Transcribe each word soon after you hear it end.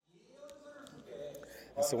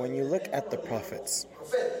So when you look at the prophets,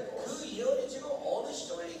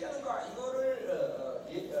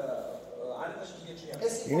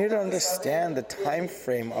 you need to understand the time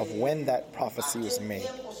frame of when that prophecy was made.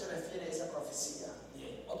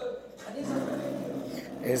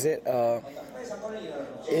 Is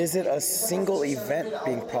it a single event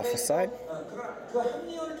being prophesied?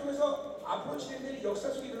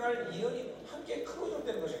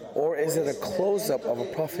 Or is it a close-up of a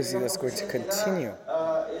prophecy that's going to continue?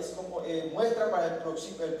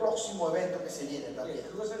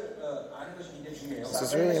 So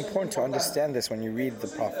it's really important to understand this when you read the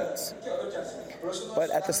prophets. But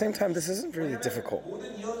at the same time, this isn't really difficult.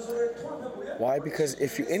 Why? Because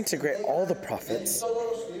if you integrate all the prophets,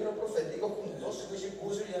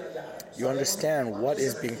 you understand what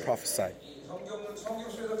is being prophesied.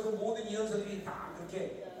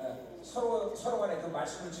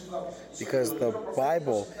 Because the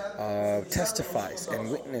Bible testifies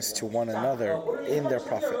and witnesses to one another in their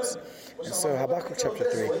prophets. And so Habbakuk chapter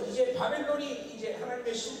 3,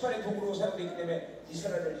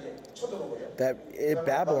 that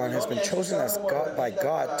Babylon has been chosen by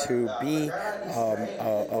God to be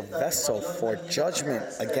a vessel for judgment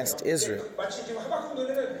against Israel.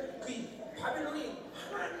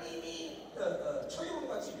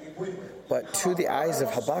 But to the eyes of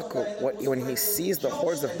Habbakuk, when he sees the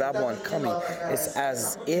hordes of Babylon coming, it's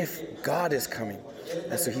as if God is coming.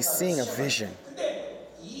 And so he's seeing a vision.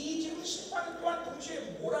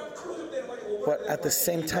 But at the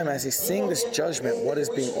same time, as he's seeing this judgment, what is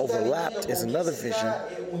being overlapped is another vision.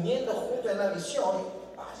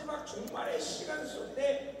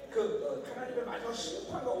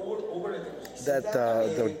 That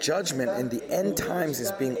the judgment in the end times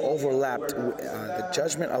is being overlapped, the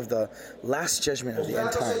judgment of the last judgment of the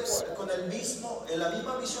end times.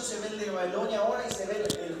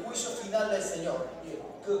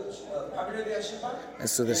 And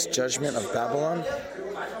so this judgment of Babylon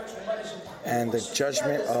and the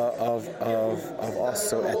judgment of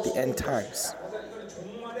also at the end times.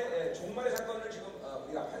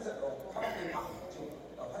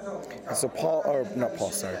 And so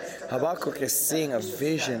Habbakuk is seeing a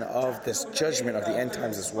vision of this judgment of the end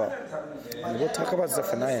times as well. And we'll talk about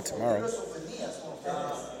Zephaniah tomorrow.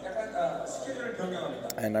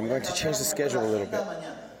 And I'm going to change the schedule a little bit.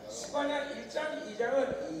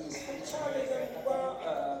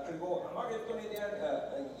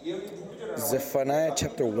 Zephaniah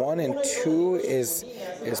chapter 1 and 2 is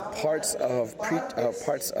parts of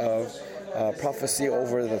prophecy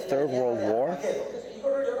over the Third World War.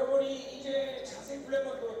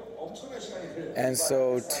 And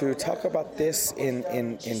so to talk about this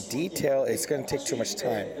in detail, it's going to take too much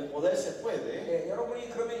time.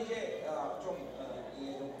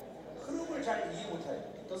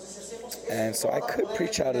 And so I could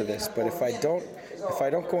preach out of this, but if I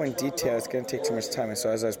don't go in detail, it's going to take too much time. And so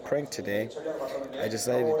as I was praying today, I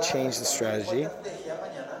decided to change the strategy.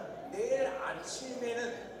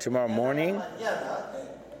 Tomorrow morning,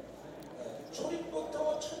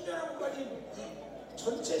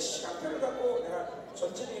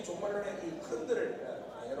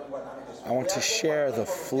 I want to share the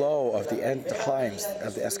flow of the end times,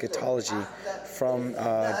 of the eschatology, from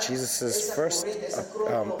Jesus' first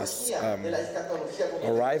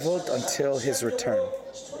arrival until his return.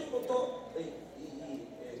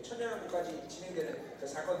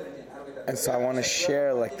 And so I want to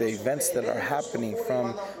share the events that are happening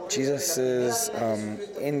from Jesus'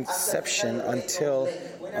 inception until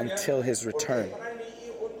his return.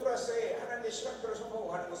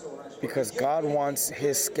 Because God wants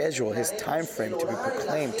his schedule, his time frame to be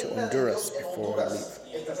proclaimed to Honduras before we leave.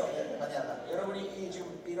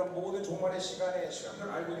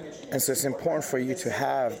 And so it's important for you to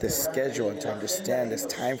have this schedule and to understand this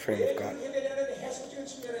time frame of God.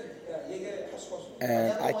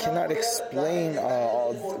 And I cannot explain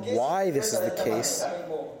why this is the case,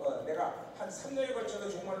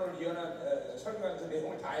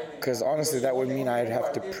 because honestly that would mean I'd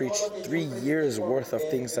have to preach 3 years worth of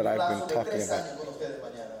things that I've been talking about.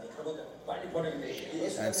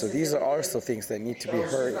 And so these are also things that need to be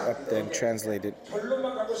heard up and translated.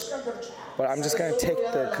 But I'm just going to take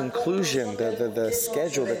the conclusion, the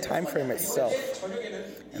schedule, the time frame itself.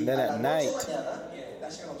 And then at night,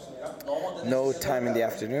 no time in the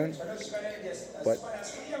afternoon, but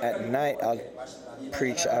at night I'll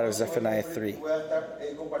preach out of Zephaniah 3.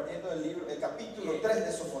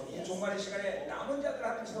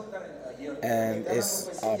 And it's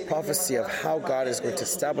a prophecy of how God is going to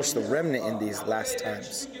establish the remnant in these last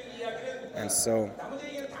times. And so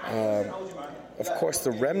of course,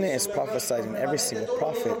 the remnant is prophesied in every single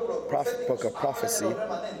book of prophecy.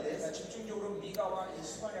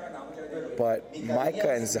 But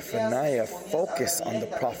Micah and Zephaniah focus on the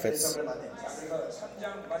prophets.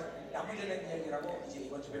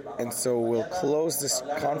 And so we'll close this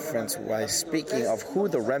conference by speaking of who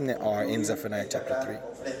the remnant are in Zephaniah chapter 3.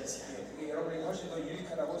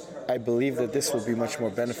 I believe that this will be much more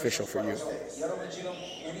beneficial for you.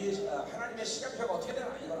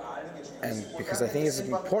 And because I think it's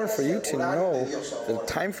important for you to know the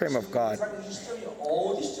time frame of God,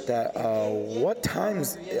 that what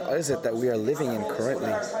times is it that we are living in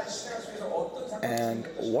currently, and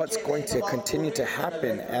what's going to continue to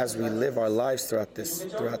happen as we live our lives throughout this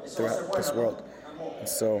world. And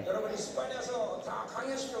so,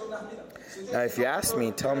 now if you ask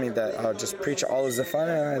me, tell me that I'll just preach all of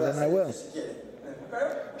Zephaniah, then I will.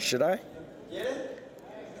 Should I?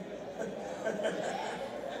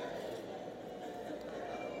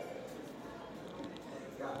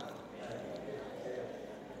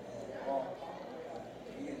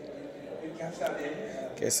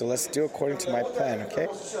 Okay, so let's do according to my plan, okay?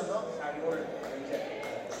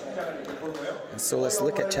 And so let's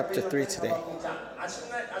look at chapter 3 today.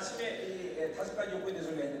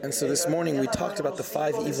 And so this morning we talked about the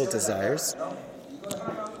 5 evil desires.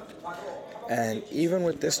 And even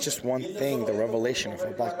with this just one thing, the revelation of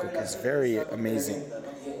Habbakuk is very amazing.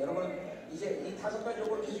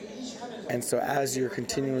 And so as you're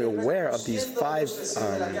continually aware of these 5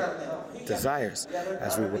 desires,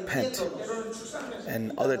 as we repent,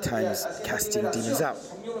 and other times casting demons out,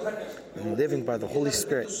 and living by the Holy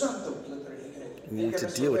Spirit, we need to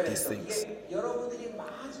deal with these things.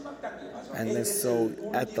 And then so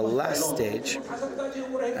at the last stage,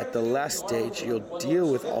 you'll deal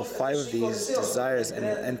with all 5 of these desires and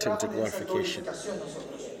enter into glorification.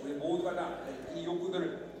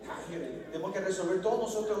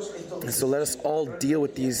 And so let us all deal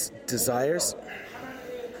with these desires.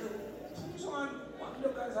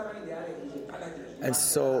 And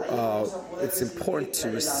so it's important to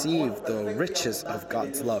receive the riches of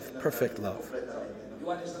God's love, perfect love.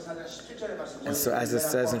 And so as it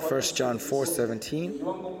says in 1 John 4:17,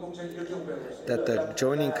 that the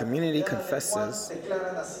joining community confesses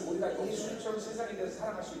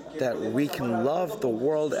that we can love the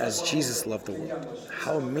world as Jesus loved the world.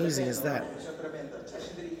 How amazing is that?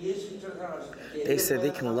 They said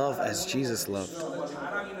they can love as Jesus loved.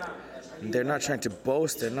 They're not trying to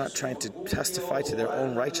boast, they're not trying to testify to their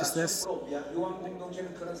own righteousness,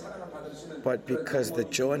 but because the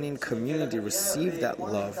joining community received that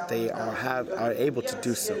love, they are able to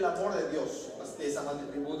do so.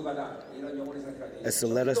 And so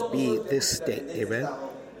let us be this state, amen?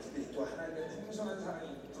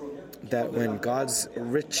 That when God's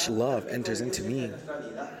rich love enters into me,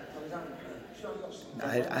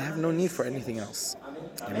 I have no need for anything else.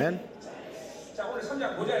 Amen?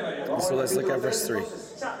 So let's look at verse 3,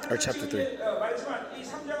 or chapter 3.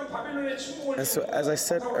 And so as I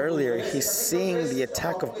said earlier, he's seeing the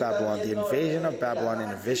attack of Babylon, the invasion of Babylon in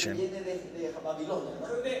a vision.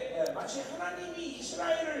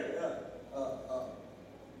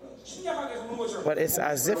 But it's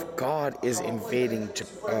as if God is invading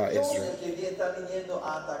Israel.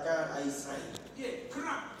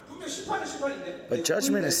 But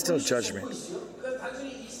judgment is still judgment.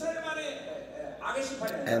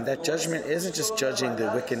 And that judgment isn't just judging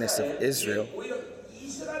the wickedness of Israel,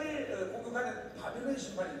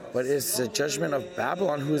 but it's the judgment of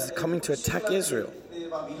Babylon, who is coming to attack Israel.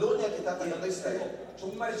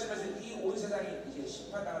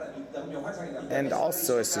 And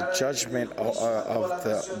also it's a judgment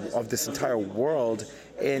of this entire world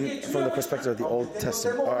from the perspective of the Old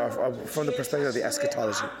Testament, or from the perspective of the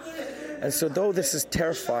eschatology. And so though this is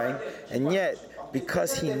terrifying, and yet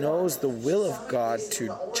because he knows the will of God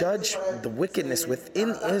to judge the wickedness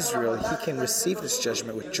within Israel, he can receive this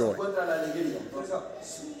judgment with joy.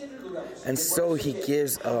 And so he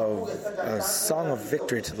gives a song of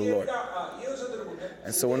victory to the Lord.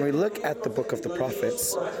 And so when we look at the book of the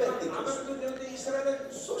prophets,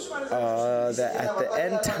 that at the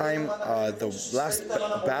end time, the last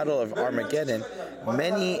battle of Armageddon,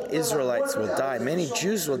 many Israelites will die, many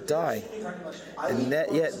Jews will die. And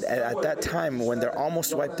yet at that time, when they're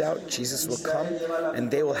almost wiped out, Jesus will come and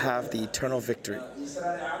they will have the eternal victory.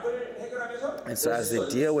 And so as they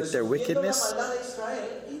deal with their wickedness,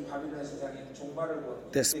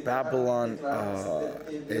 this Babylon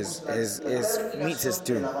meets its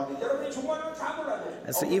doom.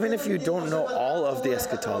 And so even if you don't know all of the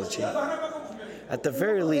eschatology, at the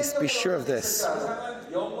very least, be sure of this: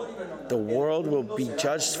 the world will be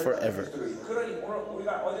judged forever.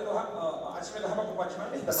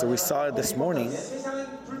 So we saw it this morning.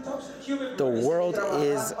 The world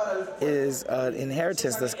is an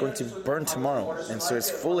inheritance that's going to burn tomorrow, and so it's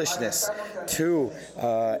foolishness to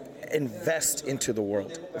invest into the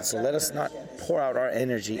world. And so let us not pour out our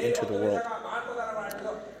energy into the world.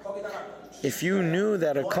 If you knew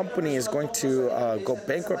that a company is going to go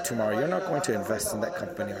bankrupt tomorrow, you're not going to invest in that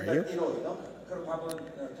company, are you?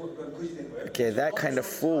 Okay, that kind of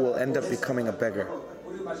fool will end up becoming a beggar.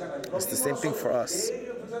 It's the same thing for us.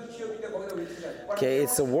 Okay,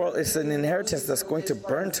 it's an inheritance that's going to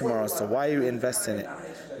burn tomorrow, so why you invest in it?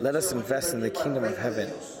 Let us invest in the kingdom of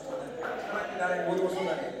heaven.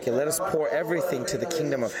 Okay, let us pour everything to the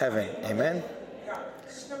kingdom of heaven. Amen?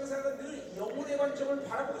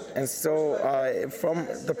 And so, from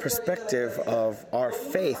the perspective of our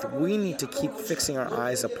faith, we need to keep fixing our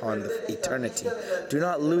eyes upon the eternity. Do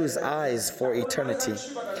not lose eyes for eternity.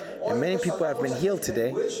 And many people have been healed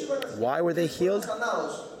today. Why were they healed?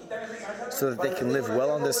 So that they can live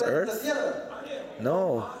well on this earth?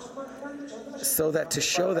 No. So that to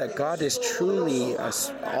show that God is truly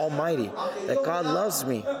almighty, that God loves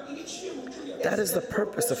me. That is the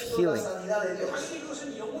purpose of healing.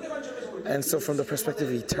 And so from the perspective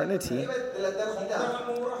of eternity,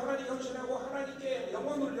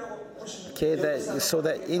 okay, so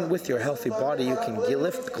that with your healthy body you can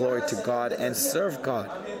lift glory to God and serve God.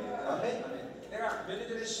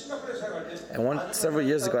 And several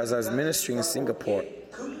years ago, as I was ministering in Singapore,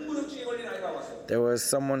 there was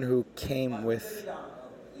someone who came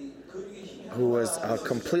who was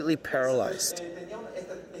completely paralyzed.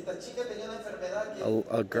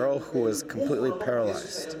 A girl who was completely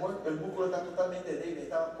paralyzed.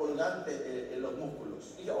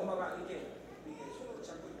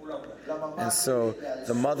 And so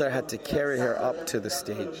the mother had to carry her up to the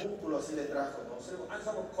stage.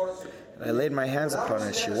 And I laid my hands upon her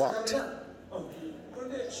and she walked.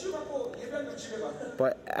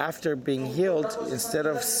 But after being healed, instead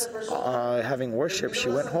of having worship, she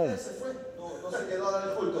went home.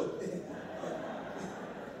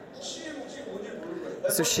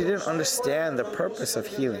 So she didn't understand the purpose of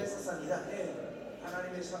healing.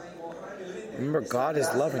 Remember, God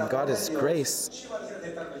is love and God is grace.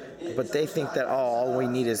 But they think that all we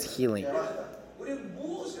need is healing.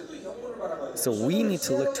 So we need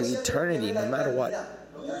to look to eternity no matter what.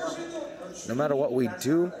 No matter what we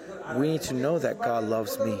do, we need to know that God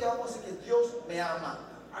loves me.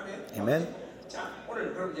 Amen?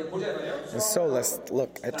 And so let's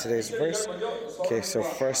look at today's verse. Okay, so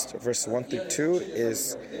first, verse 1 through 2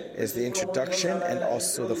 is the introduction and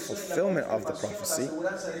also the fulfillment of the prophecy.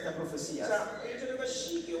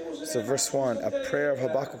 So verse 1, a prayer of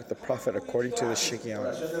Habbakuk the prophet according to the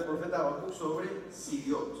Shekinah.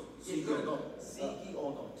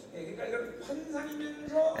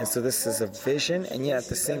 And so this is a vision, and yet at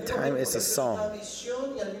the same time it's a song.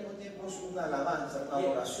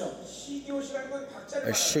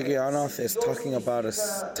 A Shigionoth is talking about a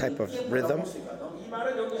type of rhythm.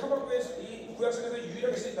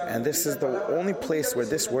 And this is the only place where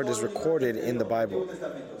this word is recorded in the Bible.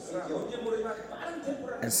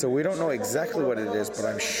 And so we don't know exactly what it is, but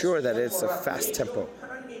I'm sure that it's a fast tempo.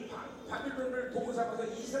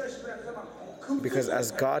 Because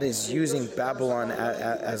as God is using Babylon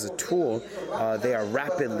as a tool, they are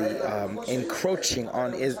rapidly encroaching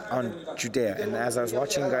on Judea. And as I was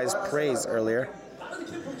watching you guys praise earlier,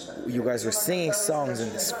 you guys were singing songs in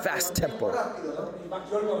this fast tempo,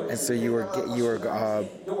 and so you were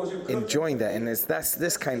enjoying that. And that's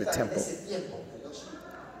this kind of tempo.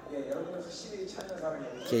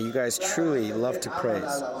 Okay, you guys truly love to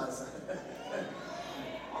praise.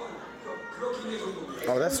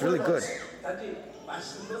 Oh, that's really good.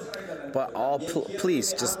 But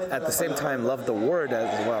please, just at the same time, love the word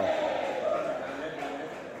as well.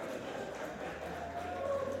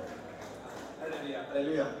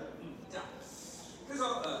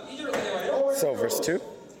 So, verse 2.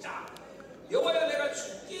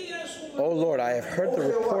 O Lord, I have heard the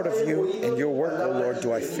report of you, and your work, O Lord,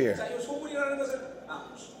 do I fear.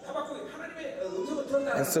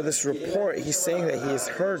 And so this report, he's saying that he has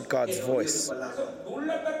heard God's voice.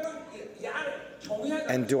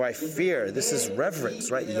 And do I fear? This is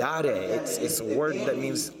reverence, right? Yare, it's a word that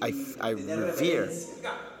means I revere.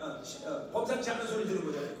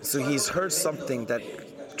 So he's heard something that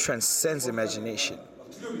transcends imagination.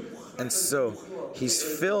 And so he's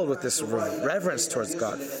filled with this reverence towards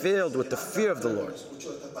God, filled with the fear of the Lord.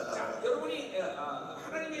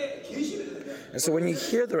 And so when you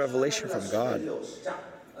hear the revelation from God,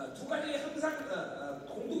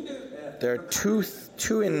 there are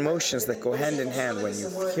two emotions that go hand in hand when you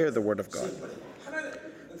hear the word of God.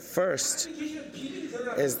 First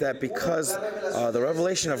is that because the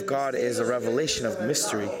revelation of God is a revelation of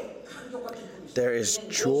mystery, there is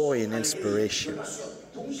joy and inspiration.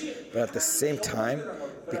 But at the same time,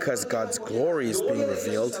 because God's glory is being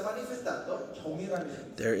revealed,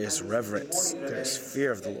 there is reverence, there is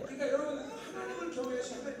fear of the Lord.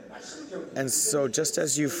 And so just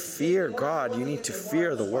as you fear God, you need to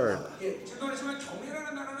fear the Word.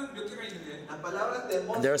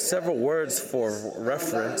 There are several words for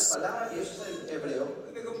reference,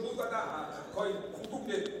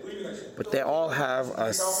 but they all have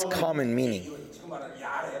a common meaning.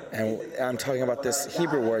 And I'm talking about this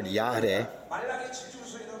Hebrew word, yare.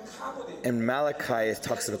 In Malachi, it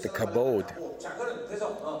talks about the kabod,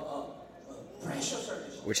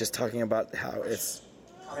 which is talking about how it's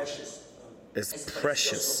precious. It's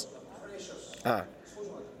precious.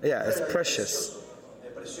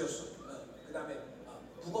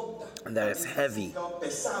 And that it's heavy.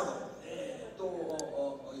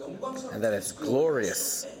 And that it's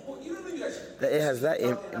glorious. That it has that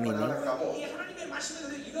meaning.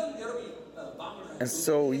 And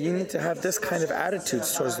so you need to have this kind of attitude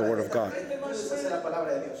towards the Word of God.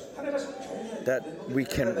 That we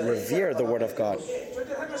can revere the Word of God.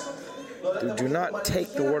 Do not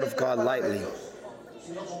take the Word of God lightly.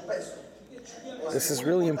 This is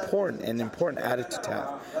really important, an important attitude to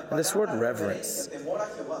have. And this word reverence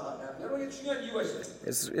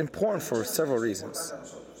is important for several reasons.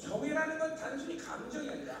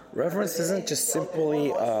 Reverence isn't just simply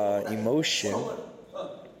emotion,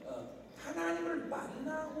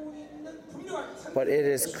 but it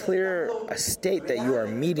is clear a state that you are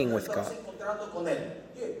meeting with God.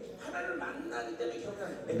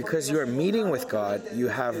 Because you are meeting with God, you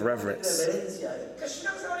have reverence.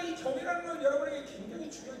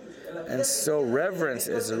 And so reverence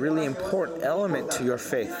is a really important element to your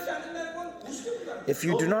faith. If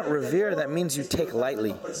you do not revere, that means you take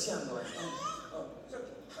lightly.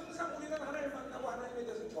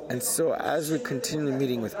 And so as we continue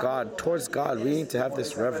meeting with God, towards God, we need to have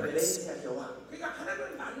this reverence.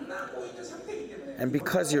 And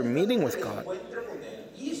because you're meeting with God,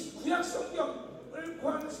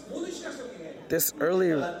 this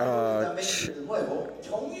early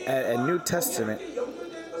New Testament,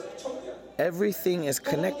 everything is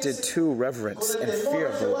connected to reverence and fear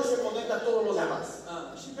of the Lord.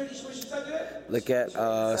 Look at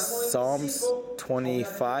Psalms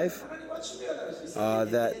 25,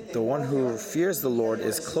 that the one who fears the Lord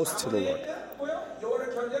is close to the Lord.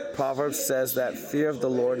 Proverbs says that fear of the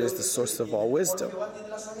Lord is the source of all wisdom.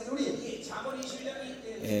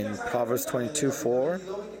 In Proverbs 22:4,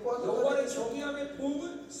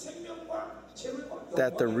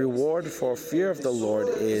 that the reward for fear of the Lord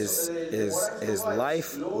is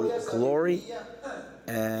life, glory,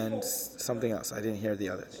 and something else. I didn't hear the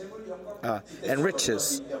other thing. And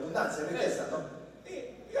riches.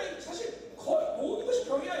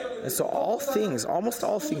 And so almost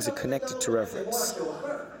all things are connected to reverence.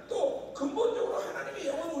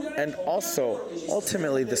 And also,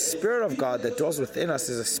 ultimately, the Spirit of God that dwells within us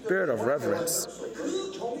is a spirit of reverence.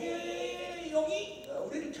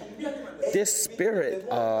 This Spirit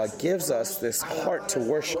gives us this heart to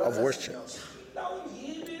worship.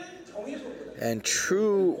 And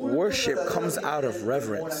true worship comes out of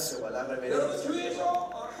reverence.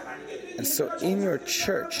 And so in your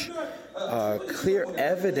church, clear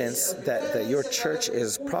evidence that your church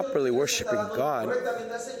is properly worshiping God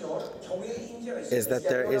is that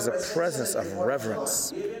there is a presence of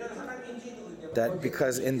reverence. That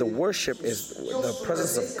because in the worship is the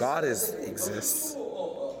presence of God exists.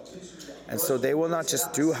 And so they will not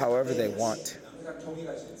just do however they want.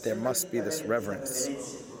 There must be this reverence.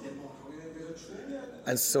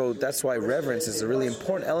 And so that's why reverence is a really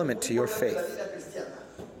important element to your faith.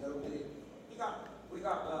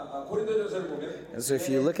 And so if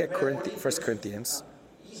you look at 1 Corinthians,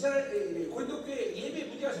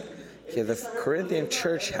 the Corinthian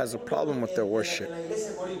church has a problem with their worship.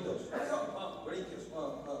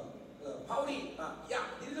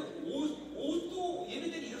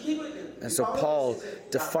 And so Paul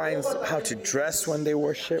defines how to dress when they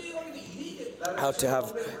worship, how to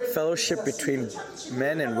have fellowship between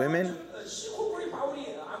men and women.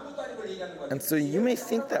 And so you may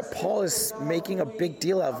think that Paul is making a big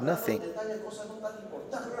deal out of nothing.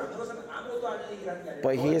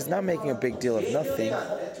 But he is not making a big deal of nothing.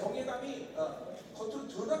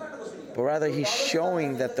 But rather he's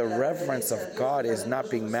showing that the reverence of God is not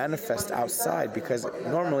being manifest outside, because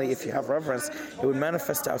normally if you have reverence, it would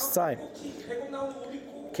manifest outside.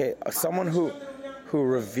 Okay, someone who who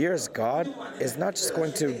reveres God is not just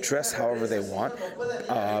going to dress however they want,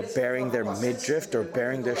 bearing their midriff or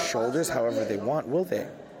bearing their shoulders however they want, will they?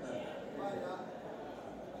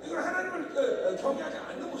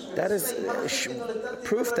 That is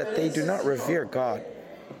proof that they do not revere God.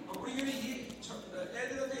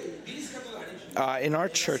 In our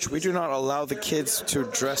church, we do not allow the kids to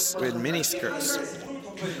dress in miniskirts.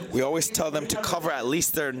 We always tell them to cover at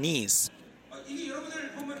least their knees.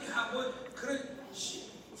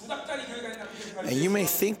 And you may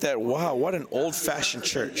think that, wow, what an old-fashioned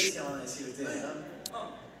church.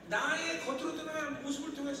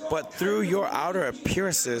 But through your outer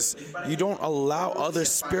appearances, you don't allow other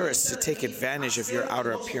spirits to take advantage of your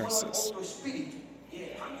outer appearances.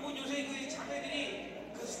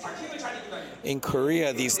 In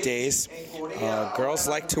Korea these days, girls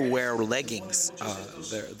like to wear leggings,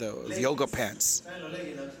 the yoga pants.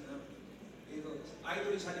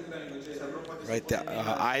 Right, the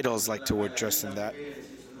idols like to wear dress in that.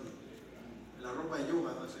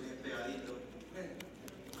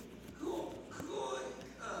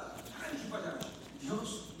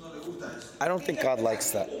 I don't think God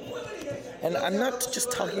likes that. And I'm not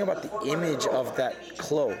just talking about the image of that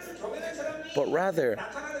cloth, but rather,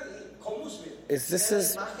 this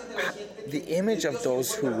is the image of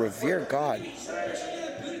those who revere God.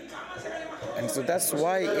 And so that's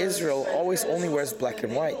why Israel always only wears black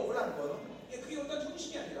and white.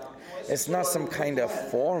 It's not some kind of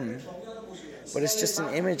form, but it's just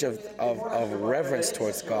an image of reverence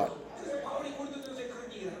towards God.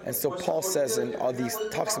 And so Paul says and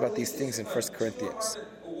talks about these things in 1 Corinthians.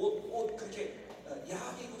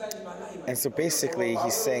 And so basically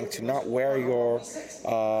he's saying to not wear your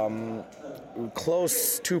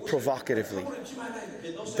clothes too provocatively.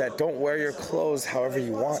 That don't wear your clothes however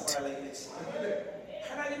you want.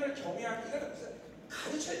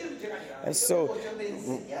 And so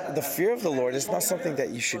the fear of the Lord is not something that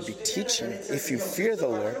you should be teaching. If you fear the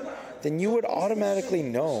Lord, then you would automatically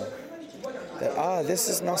know that, this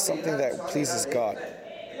is not something that pleases God.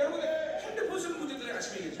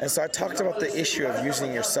 And so I talked about the issue of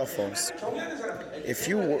using your cell phones. If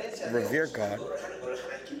you revere God,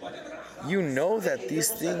 you know that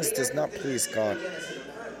these things does not please God.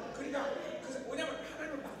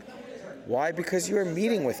 Why? Because you are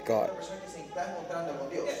meeting with God.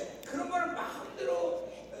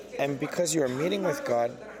 And because you are meeting with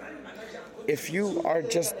God, if you are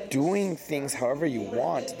just doing things however you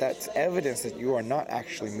want, that's evidence that you are not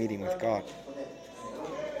actually meeting with God.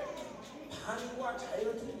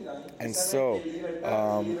 And so,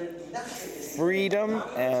 freedom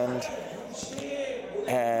and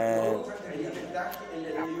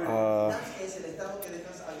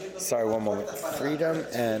sorry, one moment. Freedom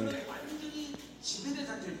and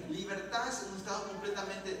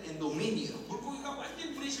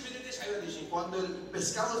cuando el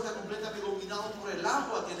pescado está completamente dominado por el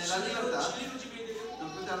agua, tiene la libertad.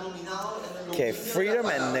 Okay, freedom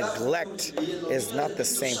and neglect is not the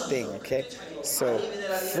same thing, okay? So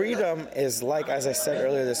freedom is like, as I said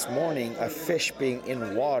earlier this morning, a fish being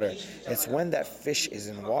in water. It's when that fish is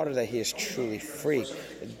in water that he is truly free.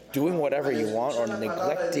 Doing whatever you want or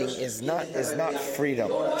neglecting is not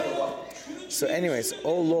freedom. So anyways,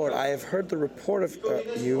 O Lord, I have heard the report of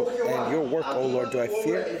you and your work, O Lord, do I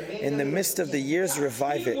fear? In the midst of the years,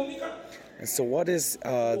 revive it. And so what is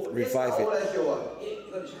revive it?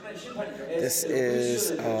 This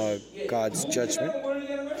is God's judgment.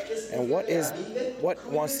 And what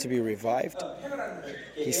wants to be revived?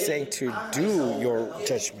 He's saying to do your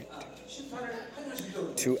judgment,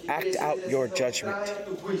 to act out your judgment.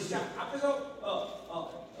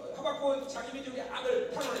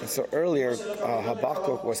 And so earlier,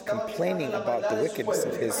 Habbakuk was complaining about the wickedness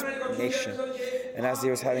of his nation. And as he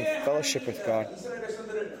was having fellowship with God,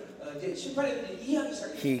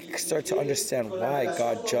 he started to understand why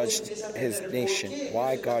God judged his nation,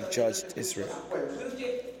 why God judged Israel.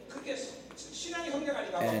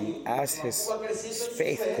 And as his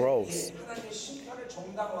faith grows,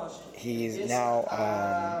 he now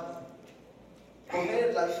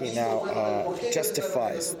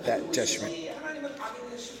justifies that judgment.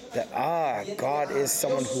 That God is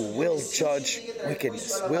someone who will judge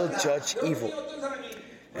wickedness, will judge evil.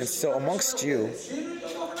 And so amongst you,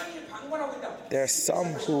 there are some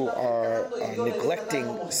who are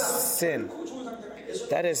neglecting sin.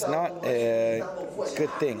 That is not a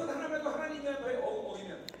good thing.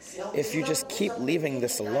 If you just keep leaving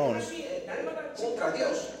this alone,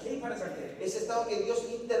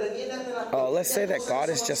 let's say that God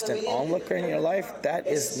is just an onlooker in your life. That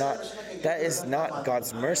is not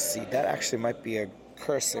God's mercy. That actually might be a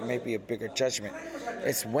curse, it may be a bigger judgment.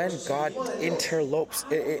 It's when God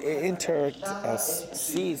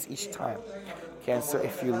sees each time. Okay, and so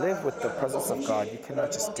if you live with the presence of God, you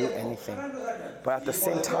cannot just do anything. But at the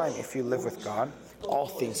same time, if you live with God, all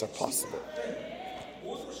things are possible.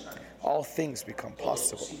 All things become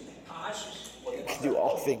possible. You can do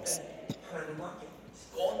all things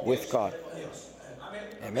with God.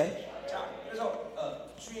 Amen?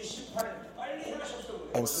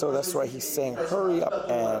 And so that's why he's saying, hurry up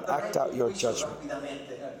and act out your judgment.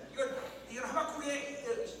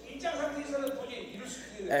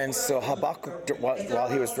 And so Habbakuk, while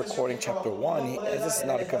he was recording chapter 1, this is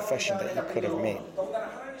not a confession that he could have made.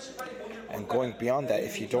 And going beyond that,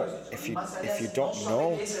 if you don't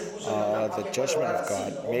know the judgment of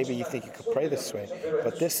God, maybe you think you could pray this way,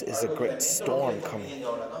 but this is a great storm coming.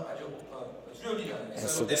 And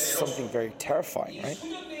so this is something very terrifying, right?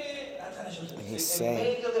 And he's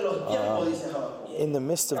saying, in the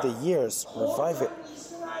midst of the years, revive it.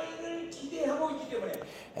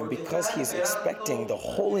 And because he's expecting the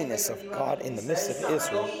holiness of God in the midst of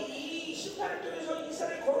Israel,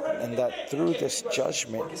 and that through this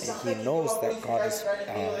judgment, he knows that God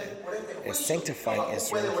is sanctifying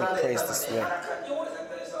Israel, he prays this way.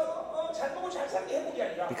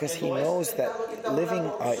 Because he knows that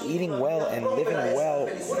eating well and living well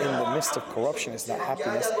in the midst of corruption is not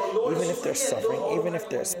happiness. Even if there's suffering, even if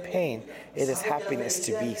there's pain, it is happiness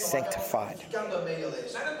to be sanctified.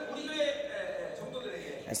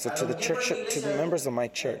 And so to the church, to the members of my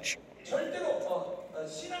church,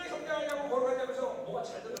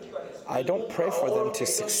 I don't pray for them to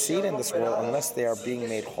succeed in this world unless they are being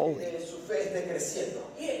made holy.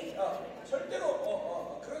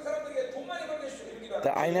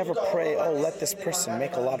 That I never pray, oh, let this person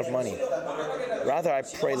make a lot of money. Rather, I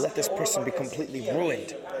pray, let this person be completely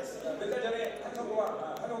ruined.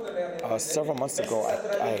 Several months ago,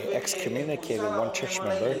 I excommunicated one church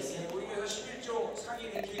member,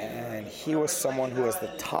 and he was someone who was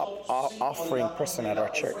the top offering person at our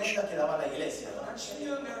church.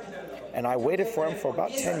 And I waited for him for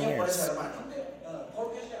about 10 years.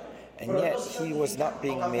 And yet, he was not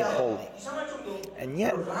being made holy. And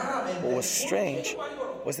yet, what was strange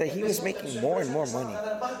was that he was making more and more money.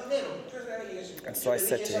 And so I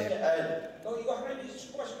said to him,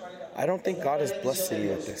 I don't think God is blessing you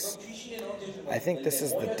with this. I think this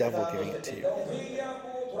is the devil giving it to you.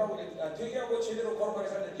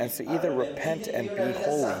 And so either repent and be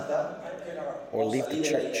holy, or leave the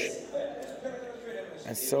church.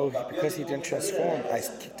 And so, because he didn't transform, I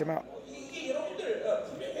kicked him out.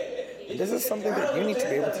 And this is something that you need to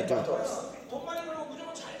be able to do.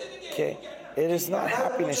 Okay? It is not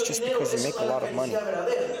happiness just because you make a lot of money.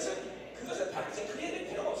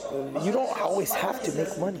 You don't always have to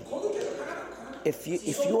make money. If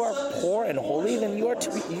you are poor and holy, then you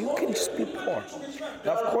can just be poor.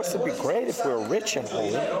 Now, of course, it'd be great if we were rich and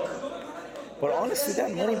holy. But honestly,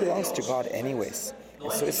 that money belongs to God anyways.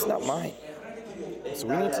 And so it's not mine. So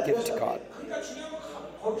we need to give it to God.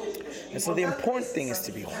 And so the important thing is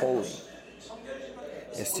to be holy,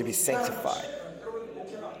 is to be sanctified.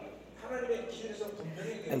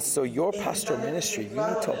 And so your pastoral ministry, you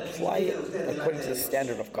need to apply it according to the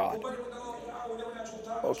standard of God.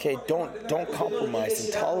 Okay, don't compromise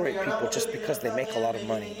and tolerate people just because they make a lot of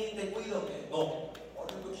money.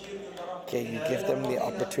 Okay, you give them the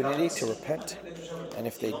opportunity to repent, and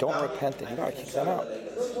if they don't repent, then you gotta kick them out.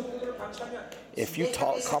 If you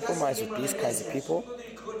compromise with these kinds of people,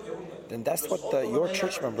 then that's what your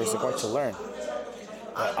church members are going to learn.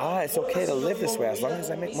 It's okay to live this way as long as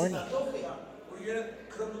I make money.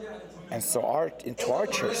 And so into our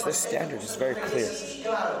church, this standard is very clear.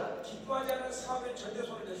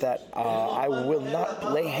 That I will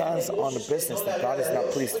not lay hands on a business that God is not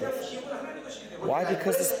pleased with. Why?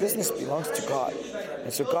 Because this business belongs to God.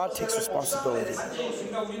 And so God takes responsibility.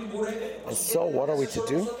 And so what are we to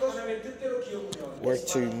do? We're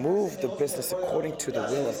to move the business according to the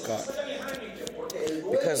will of God.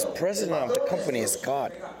 Because president of the company is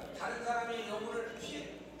God.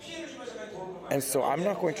 And so I'm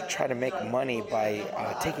not going to try to make money by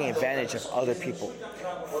taking advantage of other people.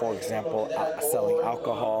 For example, selling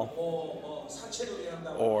alcohol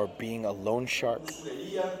or being a loan shark.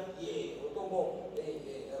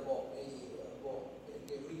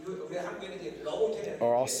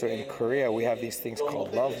 Or also in Korea, we have these things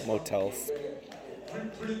called love motels.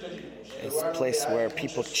 It's a place where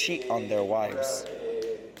people cheat on their wives.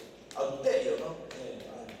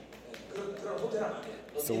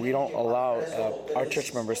 So we don't allow our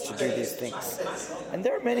church members to do these things. And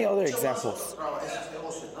there are many other examples.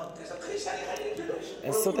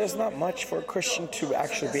 And so there's not much for a Christian to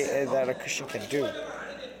actually be that a Christian can do.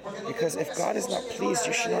 Because if God is not pleased,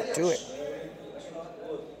 you should not do it.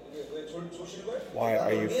 Why,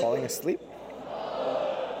 are you falling asleep?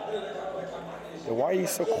 Then why are you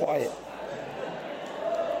so quiet?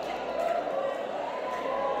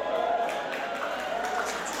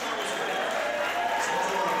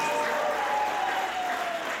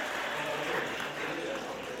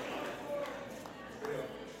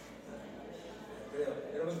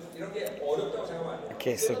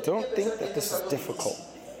 Okay, so don't think that this is difficult.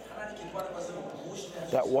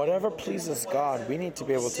 That whatever pleases God, we need to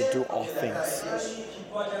be able to do all things.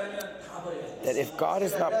 That if God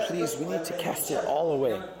is not pleased, we need to cast it all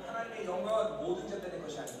away.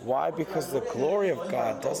 Why? Because the glory of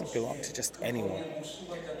God doesn't belong to just anyone.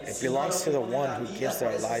 It belongs to the one who gives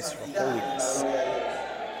their lives for holiness.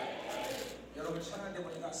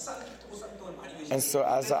 And so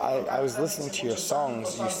as I was listening to your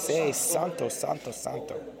songs, you say, Santo, Santo,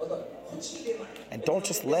 Santo. And don't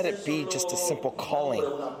just let it be just a simple calling.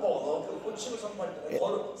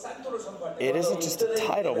 It isn't just a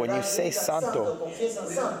title. When you say Santo,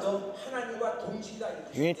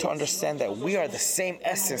 you need to understand that we are the same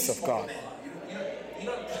essence of God.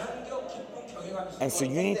 And so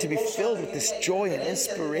you need to be filled with this joy and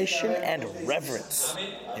inspiration and reverence.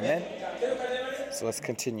 Amen? So let's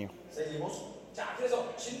continue.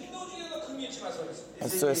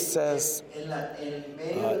 And so it says,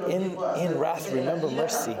 in wrath, remember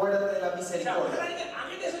mercy.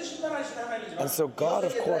 And so God,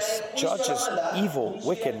 of course, judges evil,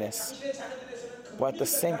 wickedness. But at the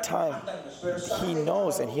same time, He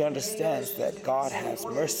knows and He understands that God has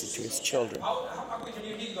mercy to His children.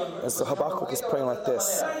 And so Habbakuk is praying like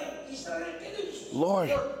this: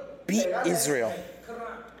 Lord, beat Israel.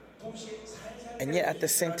 And yet at the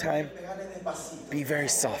same time, be very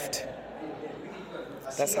soft.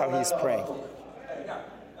 That's how he's praying.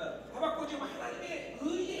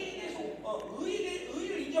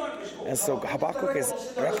 And so Habbakuk is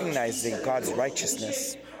recognizing God's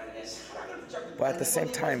righteousness, but at the same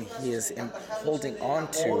time he is holding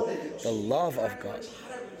on to the love of God.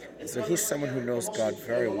 And so he's someone who knows God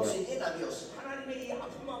very well.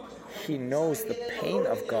 He knows the pain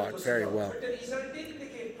of God very well.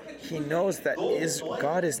 He knows that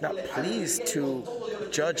God is not pleased to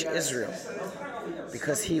judge Israel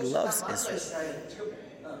because He loves Israel.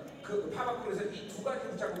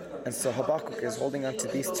 And so Habbakuk is holding on to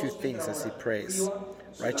these two things as he prays: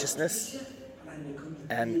 righteousness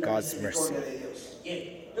and God's mercy.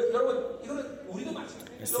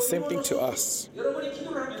 It's the same thing to us.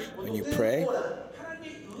 When you pray,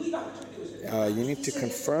 you need to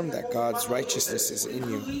confirm that God's righteousness is in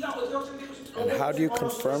you. And how do you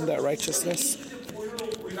confirm that righteousness?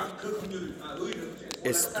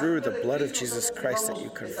 It's through the blood of Jesus Christ that you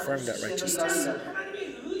confirm that righteousness.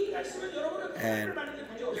 And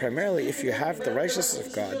primarily, if you have the righteousness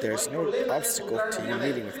of God, there's no obstacle to you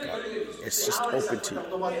meeting with God. It's just open to you.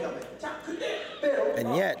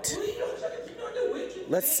 And yet,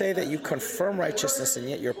 let's say that you confirm righteousness and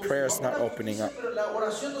yet your prayer is not opening up.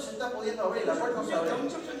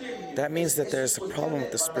 That means that there's a problem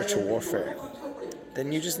with the spiritual warfare.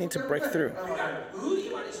 Then you just need to break through.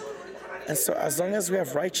 And so as long as we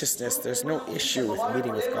have righteousness, there's no issue with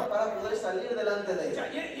meeting with God.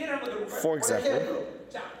 For example,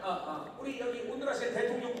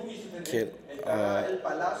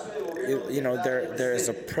 there is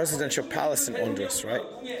a presidential palace in Honduras, right?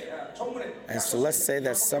 And so let's say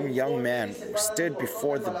that some young man stood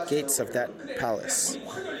before the gates of that palace,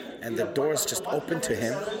 and the doors just open to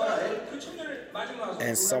him,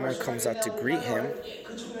 and someone comes out to greet him,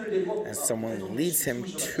 and someone leads him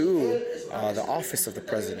to the office of the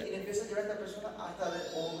president.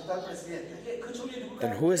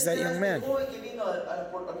 Then who is that young man?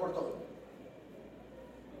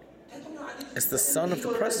 It's the son of the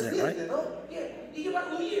president, right?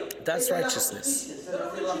 That's righteousness.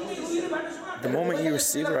 The moment you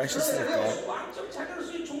receive the righteousness of God,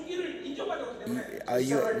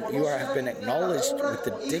 you have been acknowledged with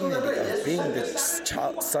the dignity of being the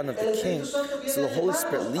son of the king. So the Holy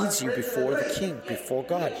Spirit leads you before the king, before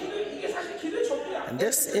God. And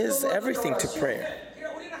this is everything to prayer.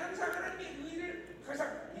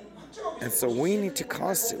 And so we need to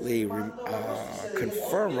constantly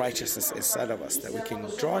confirm righteousness inside of us, that we can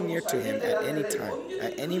draw near to Him at any time,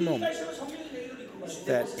 at any moment,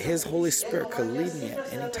 that His Holy Spirit could lead me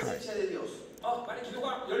at any time.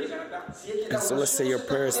 And so let's say your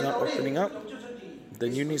prayer is not opening up,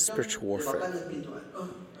 then you need spiritual warfare.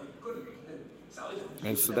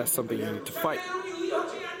 And so that's something you need to fight.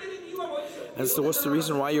 And so what's the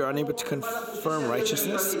reason why you're unable to confirm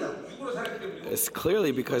righteousness? It's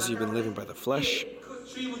clearly because you've been living by the flesh,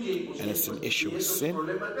 and it's an issue of sin,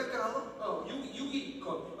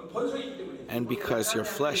 and because your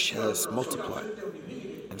flesh has multiplied.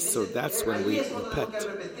 And so that's when we repent.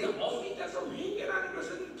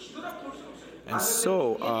 And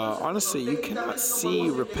so, honestly, you cannot see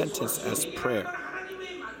repentance as prayer.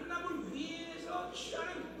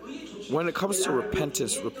 When it comes to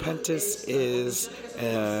repentance is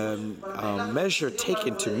a measure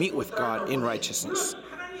taken to meet with God in righteousness.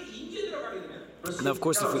 Now, of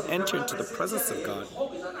course, if we enter into the presence of God,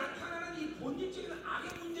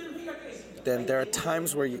 then there are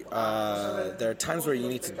times where you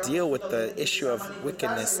need to deal with the issue of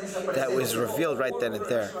wickedness that was revealed right then and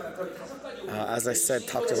there. As I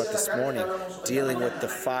talked about this morning, dealing with the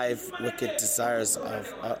 5 wicked desires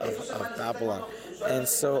of Babylon. And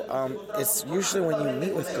so it's usually when you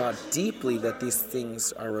meet with God deeply that these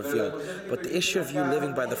things are revealed. But the issue of you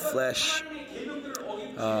living by the flesh,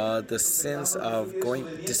 the sins of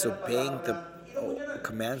disobeying the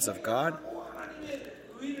commands of God,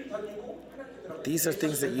 these are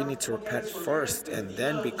things that you need to repent first and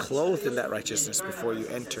then be clothed in that righteousness before you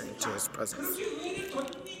enter into His presence.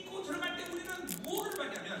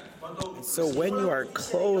 And so when you are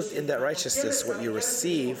clothed in that righteousness, what you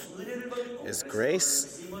receive is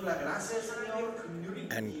grace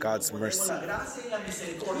and God's mercy.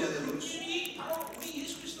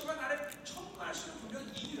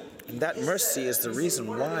 And that mercy is the reason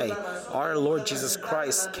why our Lord Jesus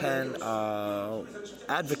Christ can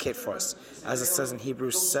advocate for us, as it says in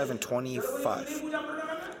Hebrews 7:25,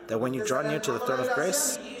 that when you draw near to the throne of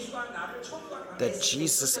grace, that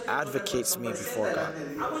Jesus advocates me before God.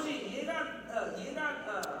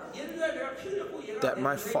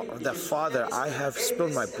 That Father, I have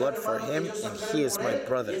spilled my blood for him, and he is my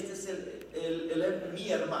brother.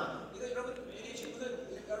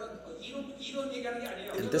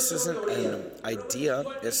 And this isn't an idea,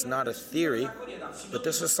 it's not a theory, but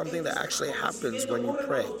this is something that actually happens when you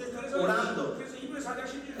pray.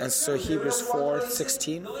 And so Hebrews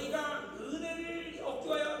 4:16,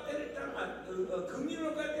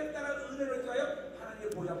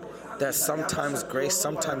 that sometimes grace,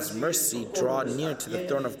 sometimes mercy draw near to the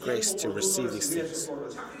throne of grace to receive these things.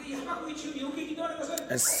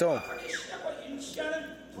 And so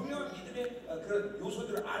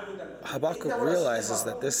Habbakuk realizes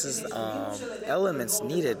that this is elements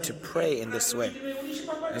needed to pray in this way.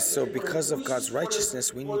 And so because of God's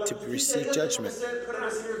righteousness, we need to receive judgment.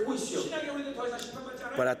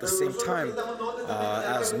 But at the same time,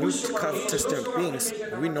 as New Testament beings,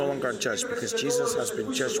 we no longer are judged because Jesus has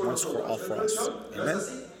been judged once for all for us. Amen?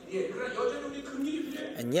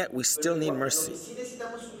 And yet we still need mercy.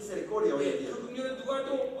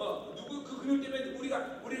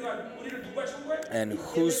 And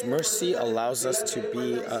whose mercy allows us to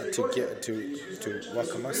be to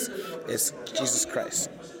welcome us is Jesus Christ.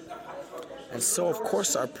 And so, of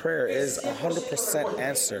course, our prayer is 100%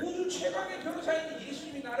 answered,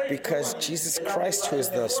 because Jesus Christ, who's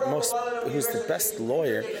the best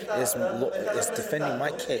lawyer, is defending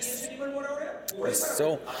my case. And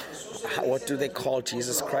so, what do they call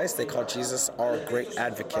Jesus Christ? They call Jesus our great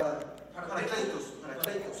advocate,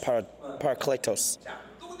 Parakletos.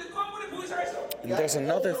 And there's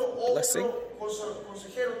another blessing,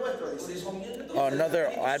 another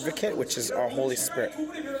advocate, which is our Holy Spirit.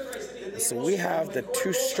 So we have the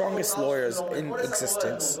 2 strongest lawyers in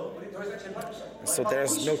existence. So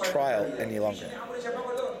there's no trial any longer.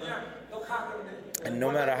 And no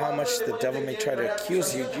matter how much the devil may try to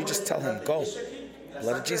accuse you, you just tell him, go.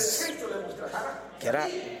 Blood of Jesus. Get out.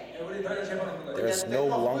 There is no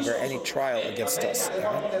longer any trial against us.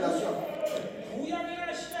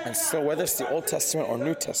 And so whether it's the Old Testament or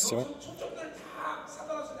New Testament,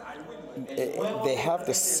 they have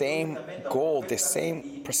the same goal, the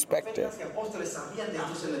same perspective.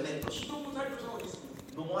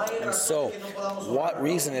 And so, what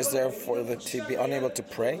reason is there for them to be unable to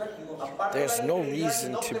pray? There's no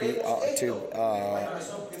reason to be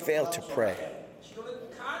fail to pray.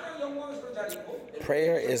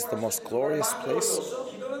 Prayer is the most glorious place,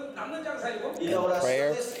 and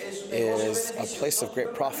prayer is a place of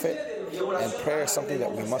great profit, and prayer is something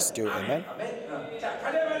that we must do. Amen?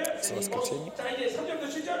 So let's continue.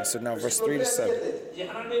 And so now verse 3-7.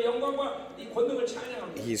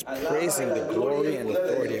 He's praising the glory and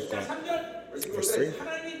authority of God. Verse 3.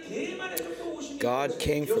 God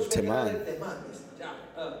came from Teman.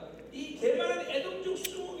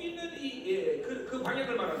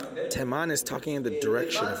 Teman is talking in the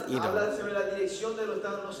direction of Edom.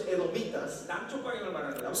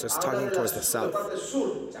 So it's talking towards the south.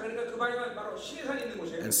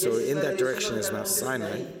 And so in that direction is Mount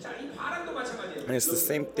Sinai. And it's the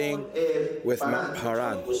same thing with Mount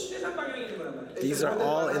Paran. These are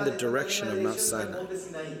all in the direction of Mount Sinai.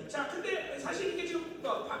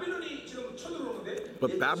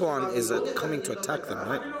 But Babylon is coming to attack them,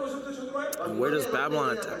 right? And where does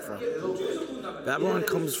Babylon attack from? Babylon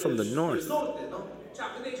comes from the north.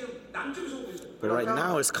 But right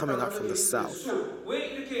now it's coming up from the south.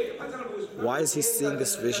 Why is he seeing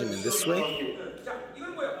this vision in this way?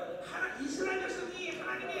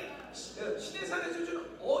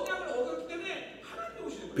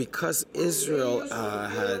 Because Israel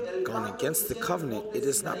had gone against the covenant, it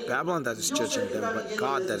is not Babylon that is judging them, but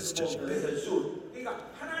God that is judging them.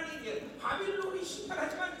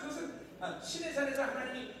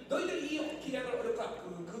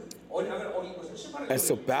 And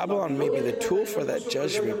so Babylon may be the tool for that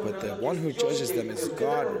judgment, but the one who judges them is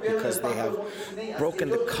God, because they have broken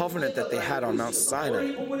the covenant that they had on Mount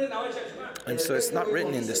Sinai. And so it's not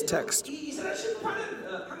written in this text.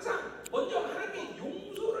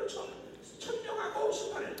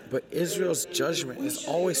 But Israel's judgment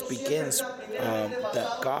always begins,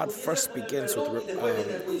 that God first begins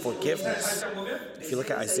with forgiveness. If you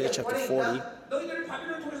look at Isaiah chapter 40,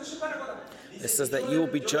 it says that you will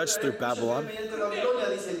be judged through Babylon,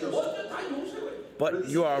 but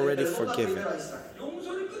you are already forgiven.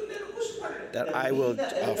 That I will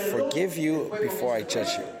forgive you before I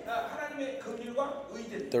judge you.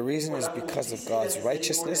 The reason is because of God's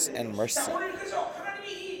righteousness and mercy.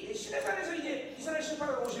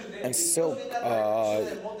 And so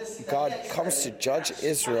God comes to judge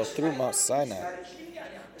Israel through Mount Sinai.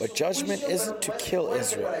 But judgment isn't to kill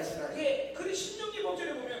Israel.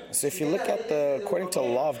 So if you look at according to the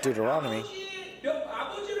law of Deuteronomy,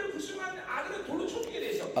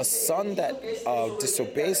 a son that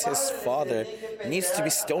disobeys his father needs to be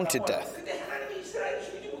stoned to death.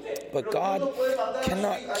 But God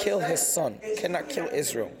cannot kill his son, cannot kill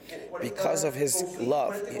Israel, because of his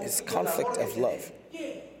love, his conflict of love.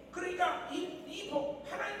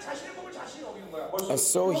 And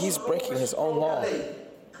so he's breaking his own law.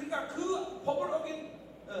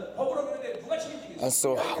 And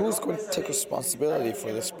so who's going to take responsibility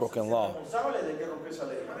for this broken law?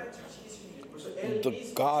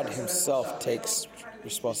 The God himself takes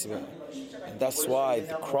responsibility. And that's why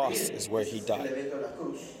the cross is where he died.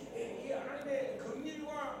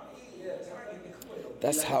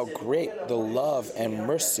 That's how great the love and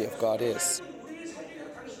mercy of God is.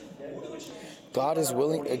 God is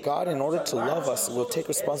willing, God, in order to love us, will take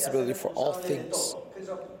responsibility for all things.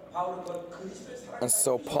 And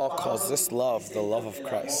so Paul calls this love the love of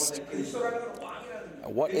Christ.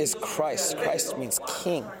 What is Christ? Christ means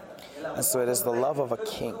king. And so it is the love of a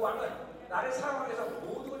king.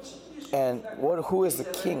 And who is the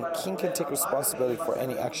king? King can take responsibility for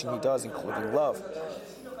any action he does, including love.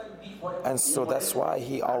 And so that's why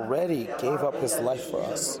he already gave up his life for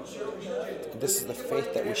us. And this is the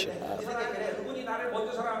faith that we should have.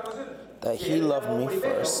 That he loved me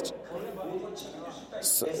first.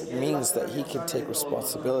 So it means that he can take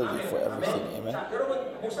responsibility for everything. Amen?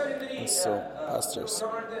 And so, pastors,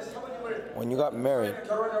 when you got married,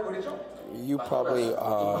 you probably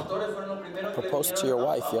proposed to your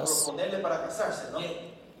wife, yes?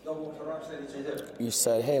 You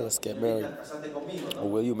said, hey, let's get married. Or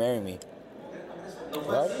will you marry me?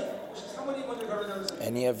 Right?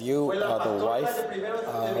 Any of you, the wife,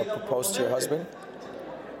 proposed to your husband?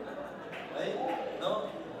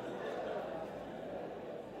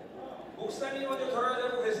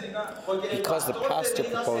 Because the pastor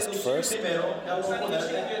proposed first,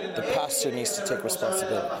 the pastor needs to take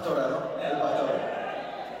responsibility.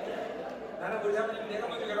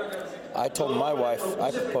 I told my wife,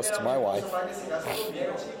 I proposed to my wife,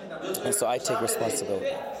 and so I take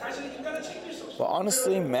responsibility. But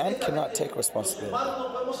honestly, man cannot take responsibility.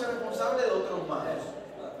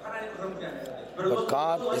 But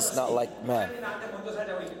God is not like man.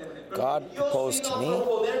 God proposed to me,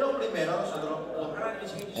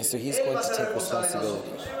 and so he's going to take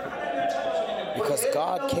responsibility. Because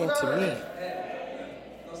God came to me.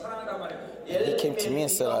 And he came to me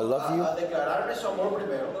and said, I love you,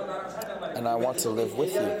 and I want to live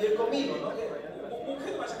with you.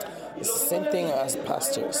 It's the same thing as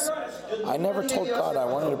pastors. I never told God I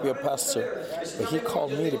wanted to be a pastor, but he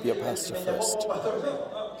called me to be a pastor first.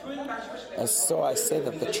 And so I say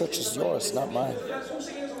that the church is yours, not mine.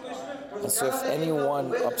 And so if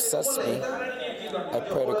anyone upsets me, I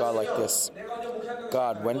pray to God like this: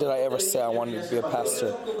 God, when did I ever say I wanted to be a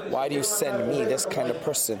pastor? Why do you send me, this kind of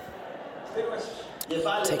person?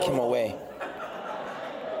 Take him away.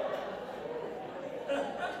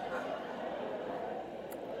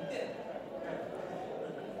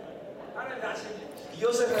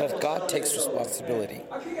 Because God takes responsibility.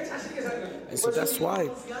 And so that's why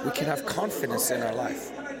we can have confidence in our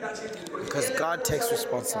life. Because God takes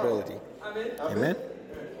responsibility. Amen?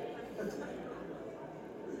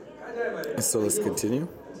 And so let's continue.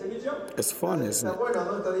 It's fun, isn't it?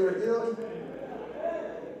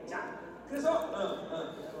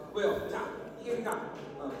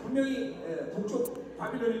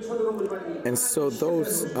 And so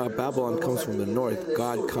those Babylon comes from the north.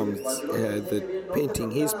 God comes. The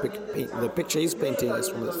picture he's painting is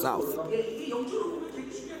from the south.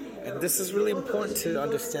 And this is really important to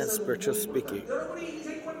understand, spiritual speaking,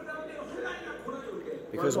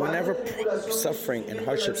 because whenever suffering and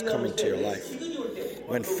hardships come into your life,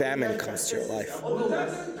 when famine comes to your life,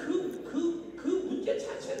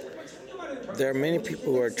 there are many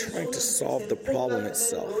people who are trying to solve the problem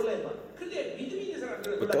itself.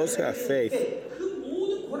 But those who have faith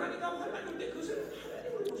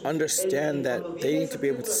understand that they need to be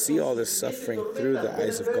able to see all this suffering through the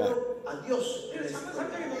eyes of God.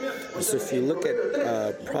 And so if you look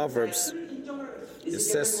at Proverbs, it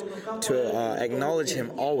says to acknowledge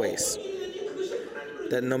him always.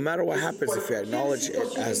 That no matter what happens, if you acknowledge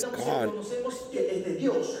it as God,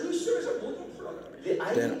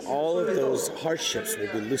 then all of those hardships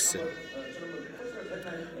will be loosened.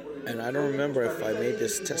 And I don't remember if I made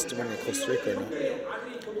this testimony in Costa Rica or not,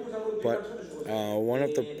 but one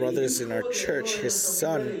of the brothers in our church, his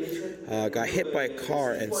son got hit by a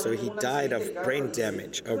car, and so he died of brain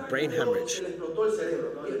damage, or brain hemorrhage.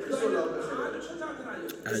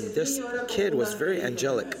 And this kid was very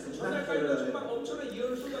angelic.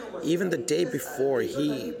 Even the day before,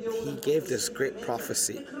 he gave this great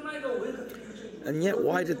prophecy. And yet,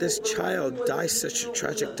 why did this child die such a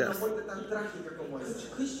tragic death?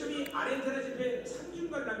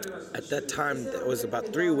 At that time, it was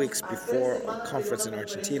about 3 weeks before a conference in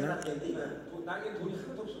Argentina,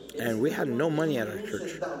 and we had no money at our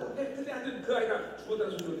church.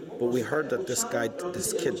 But we heard that this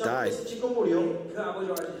kid died,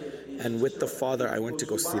 and with the father, I went to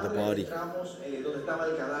go see the body,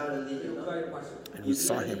 and we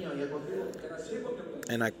saw him,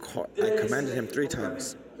 and I commanded him 3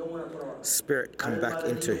 times. Spirit, come back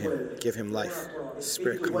into him. Give him life.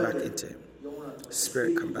 Spirit, come back into him.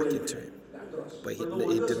 Spirit, come back into him. But he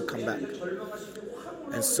didn't come back.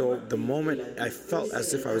 And so the moment I felt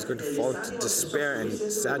as if I was going to fall into despair and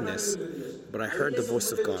sadness, but I heard the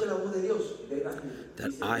voice of God,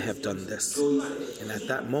 that I have done this. And at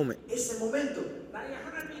that moment,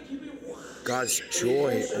 God's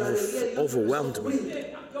joy overwhelmed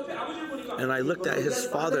me. And I looked at his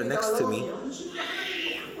father next to me,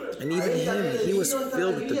 and even him, he was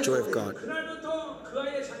filled with the joy of God.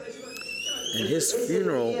 And his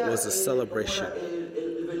funeral was a celebration.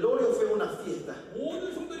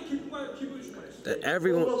 That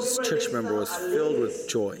every church member was filled with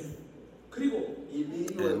joy.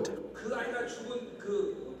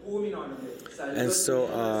 And so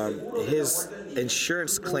his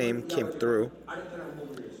insurance claim came through.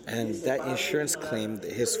 And that insurance claim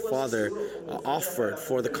that his father offered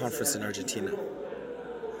for the conference in Argentina.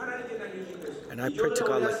 And I prayed to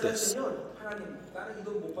God like this: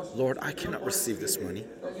 Lord, I cannot receive this money.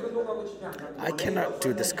 I cannot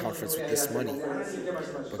do this conference with this money.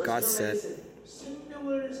 But God said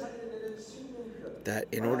that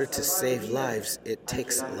in order to save lives, it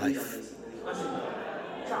takes life.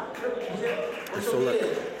 And so look,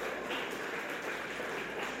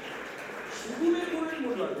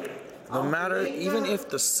 no matter, even if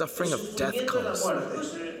the suffering of death comes,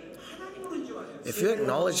 if you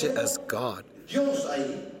acknowledge it as God,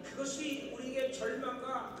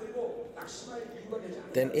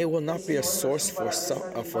 then it will not be a source for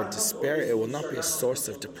despair. It will not be a source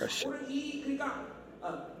of depression.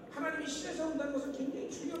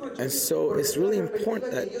 And so it's really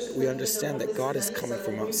important that we understand that God is coming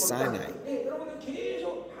from Mount Sinai.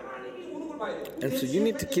 And so you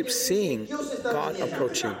need to keep seeing God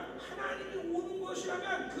approaching.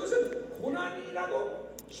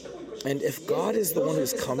 And if God is the one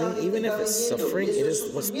who's coming, even if it's suffering, it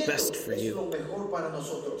is what's best for you.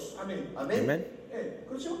 Amen?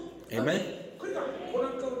 Amen?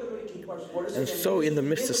 And so in the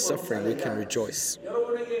midst of suffering, we can rejoice.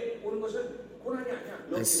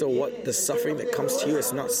 And so what the suffering that comes to you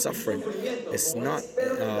is not suffering. It's not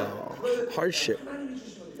hardship.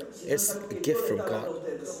 It's a gift from God.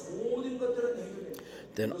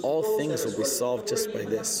 then all things will be solved just by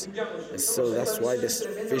this. And so that's why this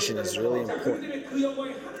vision is really important.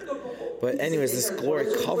 But anyways, this glory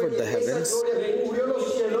covered the heavens,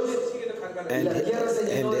 and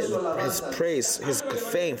his praise, his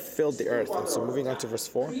fame filled the earth. And so moving on to verse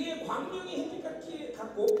 4.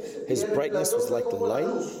 His brightness was like the light.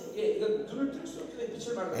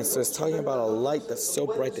 And so it's talking about a light that's so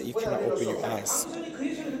bright that you cannot open your eyes.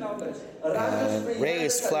 And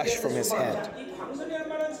rays flashed from his hand.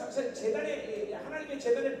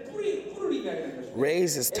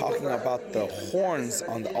 Rays is talking about the horns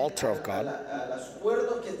on the altar of God.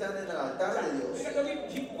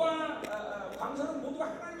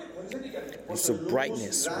 And so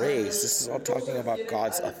brightness, rays, this is all talking about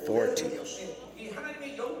God's authority.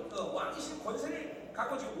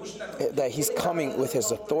 That he's coming with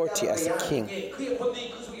his authority as a king.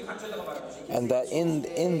 And that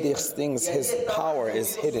in these things his power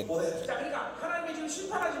is hidden.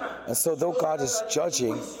 And so though God is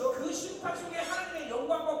judging,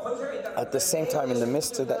 at the same time in the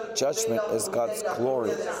midst of that judgment is God's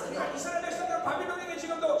glory.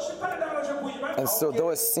 And so though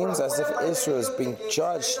it seems as if Israel is being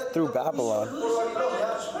judged through Babylon,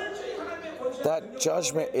 that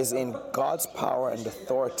judgment is in God's power and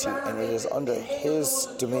authority, and it is under his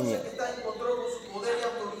dominion.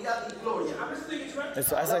 And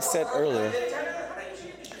so as I said earlier,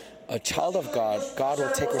 a child of God, God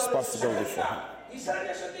will take responsibility for him.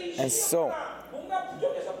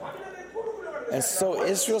 And so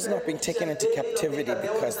Israel's not being taken into captivity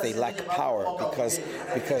because they lack power,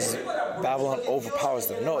 because Babylon overpowers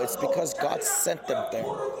them. No, it's because God sent them there.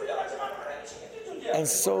 And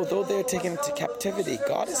so though they're taken into captivity,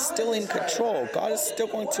 God is still in control. God is still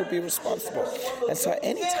going to be responsible. And so at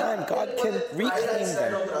any time, God can reclaim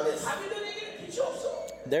them.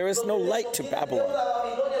 There is no light to Babylon.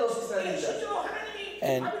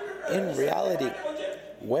 And in reality,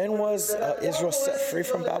 when was Israel set free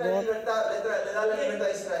from Babylon?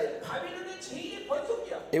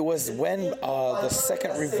 It was when the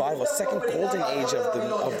second revival, second golden age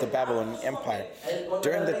of the Babylonian Empire,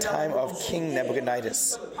 during the time of King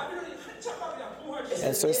Nebuchadnezzar.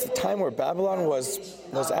 And so it's the time where Babylon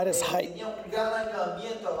was at its height.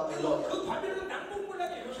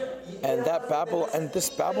 And this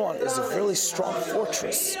Babylon is a really strong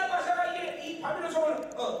fortress.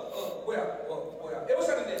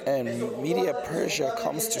 And Media Persia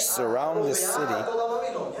comes to surround this city.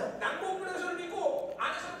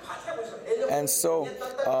 And so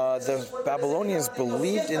the Babylonians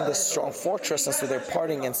believed in this strong fortress, and so they're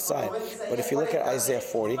partying inside. But if you look at Isaiah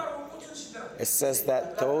 40, it says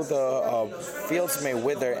that though the fields may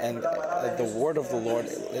wither and the word of the Lord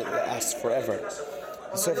lasts forever.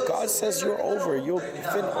 So if God says you're over, you've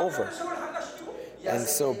been over. And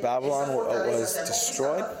so Babylon was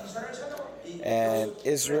destroyed, and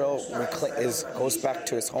Israel goes back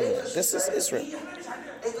to its homeland. This is Israel.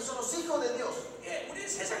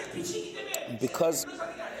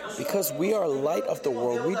 Because we are light of the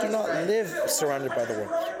world, we do not live surrounded by the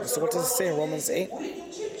world. So what does it say in Romans 8?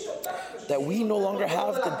 That we no longer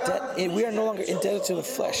have the debt. We are no longer indebted to the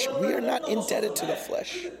flesh. We are not indebted to the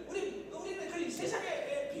flesh.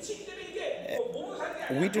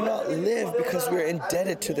 We do not live because we are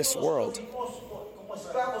indebted to this world.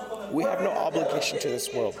 We have no obligation to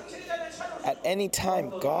this world. At any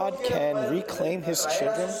time, God can reclaim his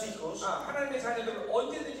children,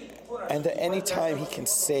 and at any time he can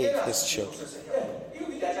save his children.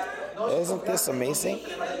 Isn't this amazing?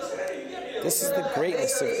 This is the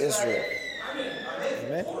greatness of Israel.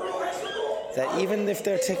 Amen? That even if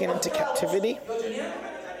they're taken into captivity,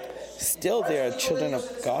 still they are children of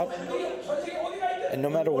God. And no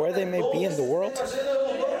matter where they may be in the world,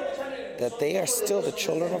 that they are still the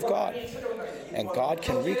children of God. And God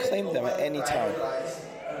can reclaim them at any time.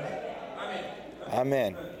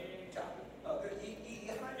 Amen.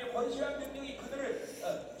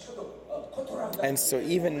 And so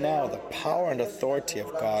even now, the power and authority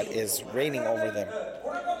of God is reigning over them.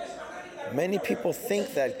 Many people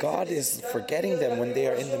think that God is forgetting them when they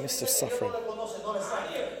are in the midst of suffering.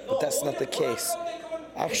 But that's not the case.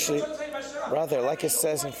 Actually, rather, like it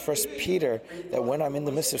says in 1 Peter, that when I'm in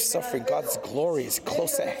the midst of suffering, God's glory is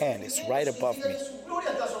close at hand. It's right above me.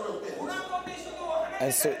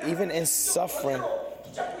 And so even in suffering,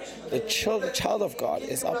 the child of God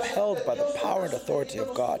is upheld by the power and authority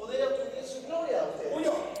of God.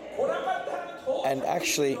 And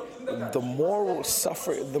actually, the more we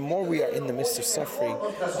suffer, the more we are in the midst of suffering,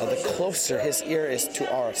 the closer his ear is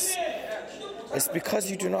to ours. It's because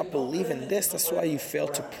you do not believe in this. That's why you fail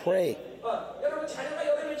to pray.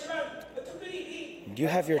 You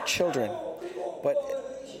have your children, but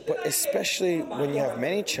But especially when you have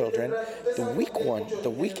many children, the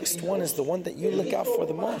weakest one is the one that you look out for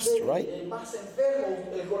the most, right?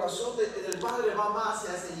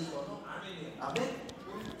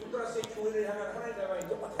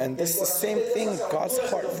 And this is the same thing, God's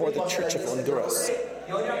heart for the Church of Honduras.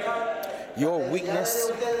 Your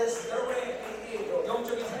weakness,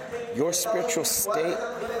 your spiritual state,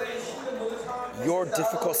 your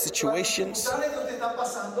difficult situations,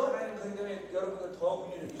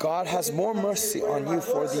 God has more mercy on you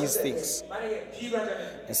for these things.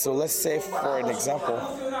 And so let's say, for an example,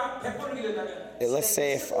 let's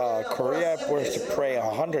say if Korea were to pray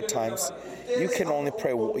 100 times,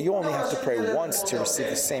 you only have to pray once to receive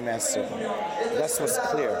the same answer. That's what's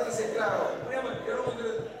clear.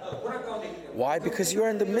 Why? Because you are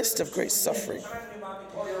in the midst of great suffering.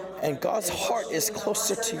 And God's heart is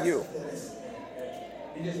closer to you.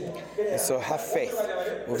 And so have faith.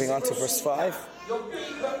 Moving on to verse 5.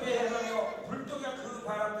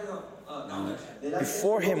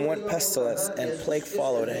 Before him went pestilence, and plague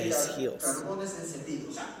followed at his heels.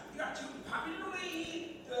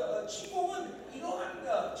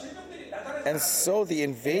 And so the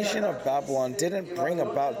invasion of Babylon didn't bring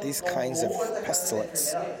about these kinds of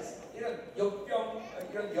pestilence.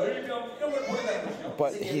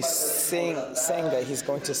 But he's saying that he's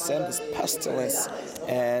going to send this pestilence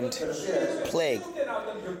and plague.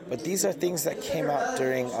 But these are things that came out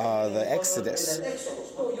during the Exodus.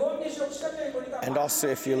 And also,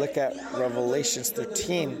 if you look at Revelation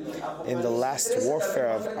 13, in the last warfare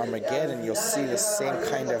of Armageddon, you'll see the same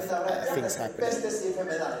kind of things happening.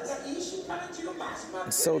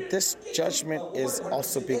 And so this judgment is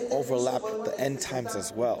also being overlapped with the end times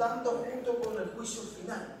as well.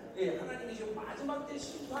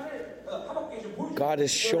 God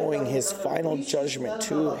is showing his final judgment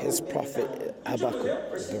to his prophet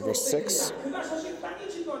Habbakuk. In verse 6,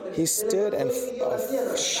 he stood and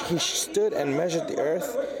measured the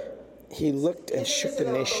earth. He looked and shook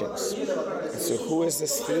the nations. And so who is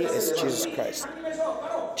this he? It's Jesus Christ.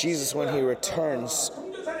 Jesus, when he returns,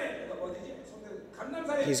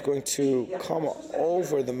 he's going to come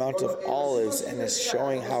over the Mount of Olives and is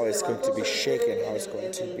showing how it's going to be shaken, how it's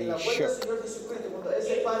going to be shook.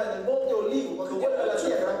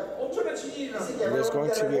 And there's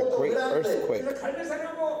going to be a great earthquake.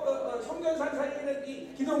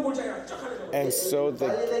 And so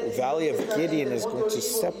the Valley of Gideon is going to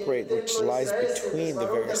separate, which lies between the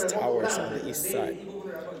various towers on the east side.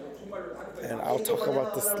 And I'll talk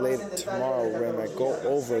about this later tomorrow when I go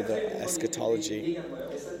over the eschatology.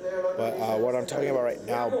 But what I'm talking about right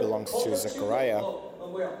now belongs to Zechariah.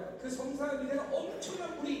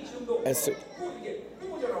 And so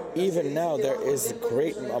even now there is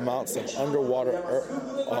great amounts of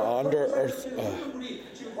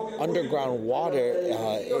underground water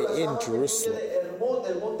in Jerusalem.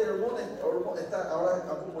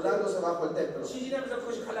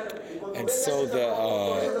 And so the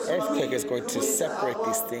earthquake is going to separate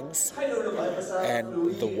these things,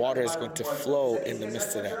 and the water is going to flow in the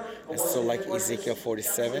midst of that. And so, like Ezekiel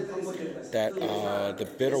 47, that the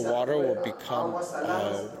bitter water will become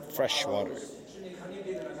fresh water.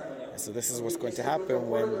 And so this is what's going to happen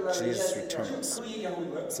when Jesus returns.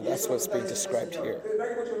 So that's what's being described here.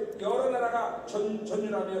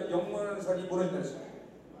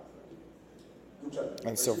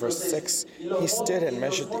 And so verse 6, he stood and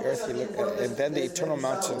measured the earth, and then the eternal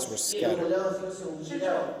mountains were scattered.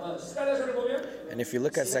 And if you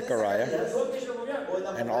look at Zechariah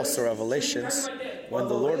and also Revelations, when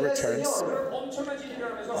the Lord returns,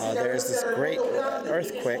 there is this great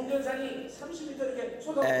earthquake,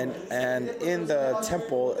 and in the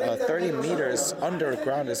temple, 30 meters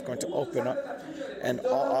underground is going to open up, and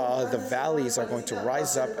all the valleys are going to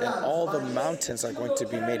rise up, and all the mountains are going to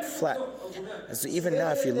be made flat. And so even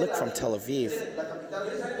now, if you look from Tel Aviv,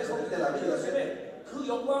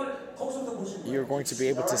 you're going to be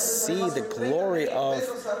able to see the glory of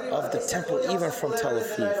the temple even from Tel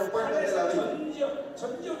Aviv.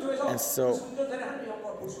 And so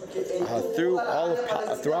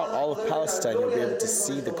throughout all of Palestine, you'll be able to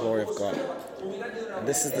see the glory of God. And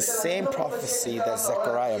this is the same prophecy that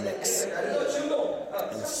Zechariah makes.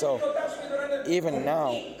 And so even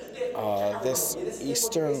now, this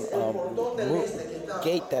eastern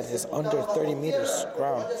gate that is under 30 meters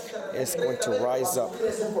ground is going to rise up.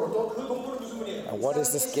 And what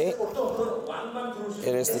is this gate?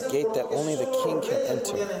 It is the gate that only the king can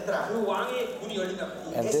enter.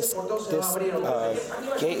 And this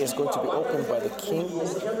gate is going to be opened by the king,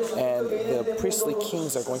 and the priestly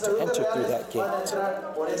kings are going to enter through that gate.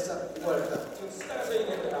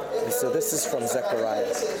 And so this is from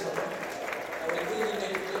Zechariah.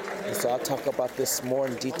 So I'll talk about this more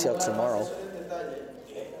in detail tomorrow.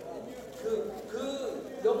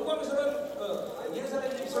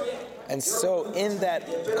 And so in that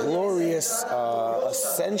glorious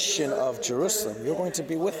ascension of Jerusalem, you're going to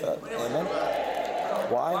be with us. Amen.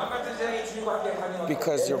 Why?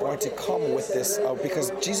 Because you're going to come with this,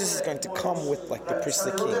 because Jesus is going to come with like the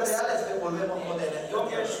priestly kings.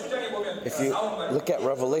 If you look at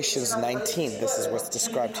Revelations 19, this is what's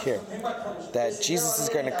described here. That Jesus is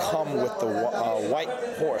going to come with the white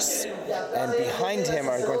horse, and behind him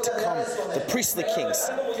are going to come the priestly kings.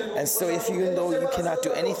 And so if you know you cannot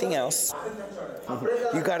do anything else,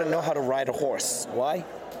 you got to know how to ride a horse. Why?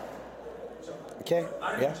 Okay?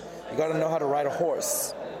 Yeah? You got to know how to ride a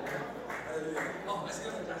horse.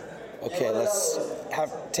 Okay, let's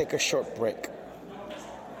take a short break.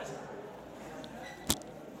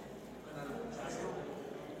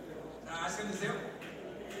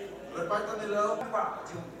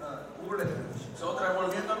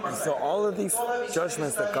 And so all of these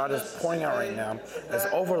judgments that God is pouring out right now is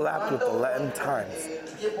overlapped with the end times.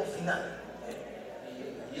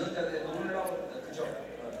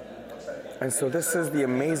 And so this is the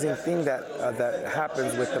amazing thing that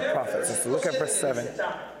happens with the prophets. And so look at verse 7.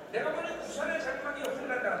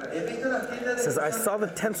 It says, I saw the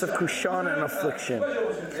tents of Cushan in affliction.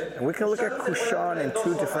 And we can look at Cushan in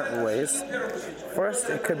two different ways. First,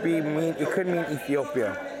 it could mean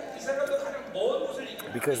Ethiopia.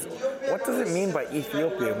 Because what does it mean by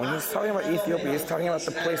Ethiopia? When he's talking about Ethiopia, he's talking about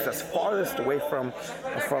the place that's farthest away from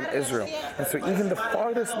Israel. And so even the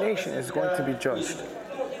farthest nation is going to be judged.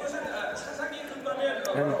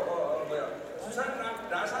 And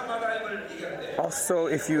also,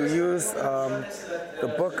 if you use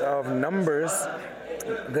the book of Numbers,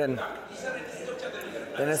 then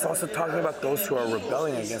it's also talking about those who are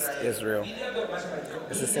rebelling against Israel.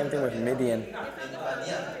 It's the same thing with Midian.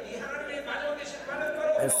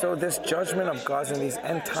 And so this judgment of God in these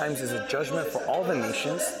end times is a judgment for all the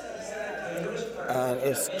nations. And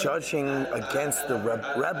it's judging against the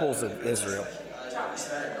rebels of Israel.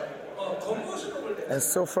 And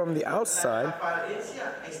so from the outside,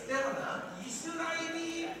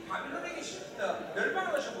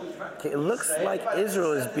 it looks like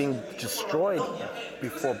Israel is being destroyed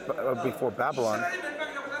before Babylon.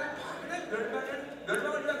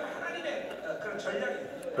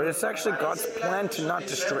 But it's actually God's plan to not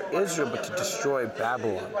destroy Israel, but to destroy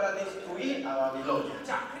Babylon.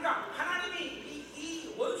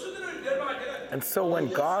 And so when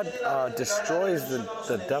God destroys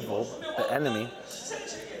the devil, the enemy,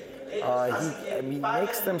 he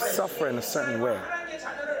makes them suffer in a certain way.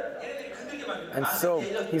 And so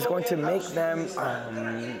he's going to make them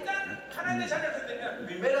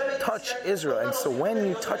touch Israel. And so when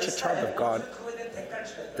you touch a child of God,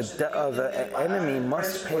 the enemy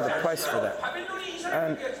must pay the price for that.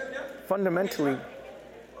 And fundamentally,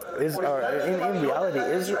 in reality,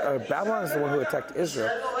 Babylon is the one who attacked Israel.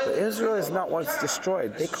 But Israel is not what's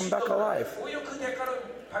destroyed. They come back alive.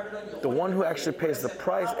 The one who actually pays the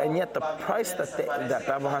price, and yet the price that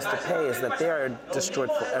Babylon has to pay is that they are destroyed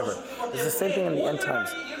forever. It's the same thing in the end times.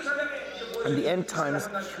 In the end times,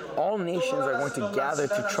 all nations are going to gather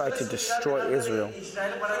to try to destroy Israel.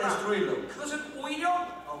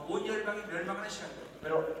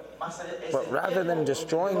 But rather than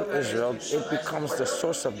destroying Israel, it becomes the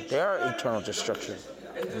source of their eternal destruction.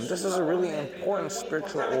 And this is a really important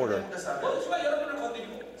spiritual order.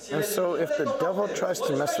 And so if the devil tries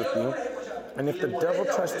to mess with you, and if the devil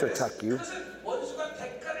tries to attack you,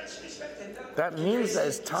 that means that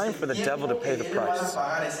it's time for the devil to pay the price.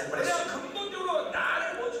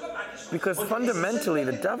 Because fundamentally,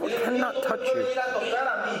 the devil cannot touch you.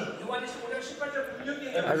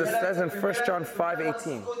 As it says in 1 John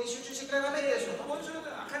 5:18,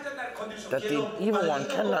 that the evil one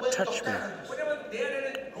cannot touch me.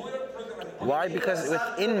 Why? Because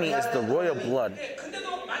within me is the royal blood.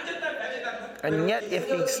 And yet, if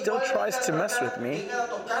he still tries to mess with me,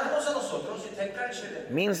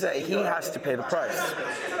 means that he has to pay the price.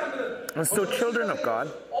 And so, children of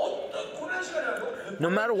God, no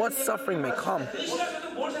matter what suffering may come,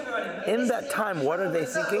 in that time, what are they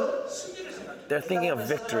thinking? They're thinking of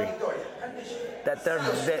victory. That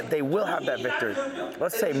they will have that victory.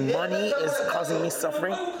 Let's say money is causing me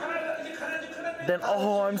suffering. Then,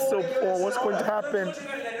 oh, I'm so poor. What's going to happen?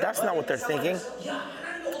 That's not what they're thinking.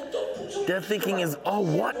 Their thinking is, oh,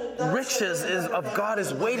 what riches of God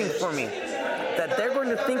is waiting for me. That they're going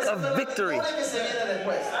to think of victory.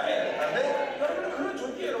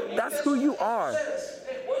 That's who you are.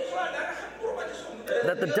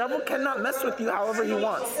 That the devil cannot mess with you however he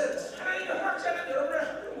wants.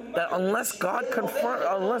 that unless God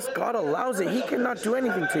allows it, He cannot do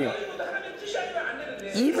anything to you.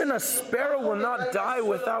 Even a sparrow will not die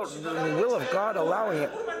without the will of God allowing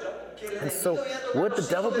it. And so, would the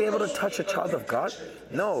devil be able to touch a child of God?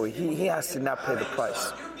 No, he has to now pay the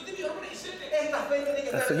price.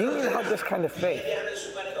 And so you need to have this kind of faith.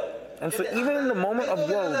 And so even in the moment of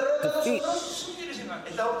your defeat,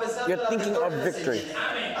 you're thinking of victory.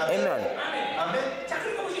 Amen.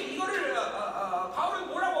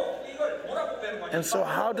 And so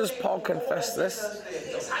how does Paul confess this?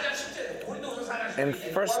 In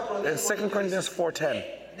 2 Corinthians 4:10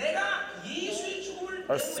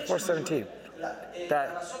 or 4:17,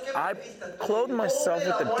 that I clothe myself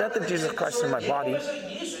with the death of Jesus Christ in my body,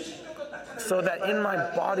 so that in my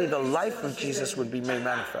body the life of Jesus would be made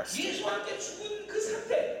manifest.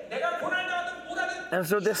 And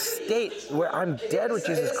so this state where I'm dead with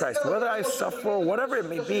Jesus Christ, whether I suffer or whatever it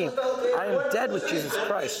may be, I am dead with Jesus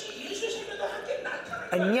Christ.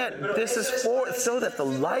 And yet, this is so that the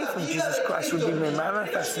life of Jesus Christ would be made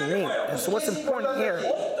manifest in me. And so what's important here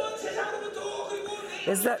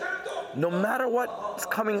is that no matter what's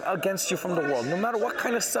coming against you from the world, no matter what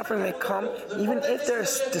kind of suffering may come, even if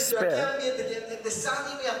there's despair,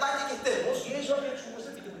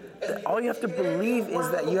 all you have to believe is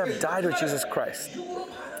that you have died with Jesus Christ.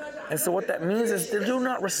 And so what that means is do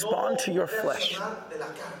not respond to your flesh.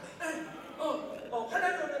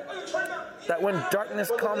 That when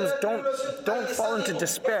darkness comes, don't fall into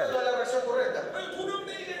despair.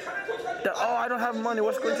 That, oh, I don't have money,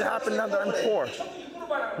 what's going to happen now that I'm poor?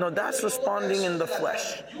 No, that's responding in the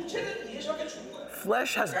flesh.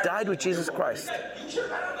 Flesh has died with Jesus Christ.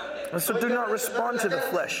 And so do not respond to the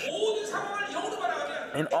flesh.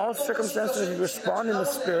 In all circumstances, if you respond in the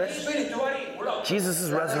Spirit, Jesus'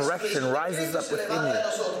 resurrection rises up within you.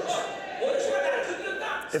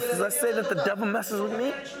 If let's say that the devil messes with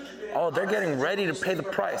me, oh, they're getting ready to pay the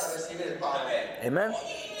price. Amen?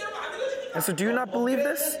 And so do you not believe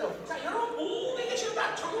this?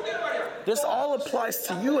 This all applies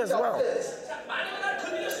to you as well.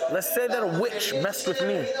 Let's say that a witch messed with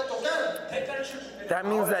me. That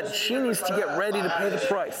means that she needs to get ready to pay the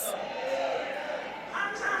price.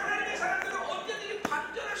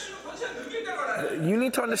 You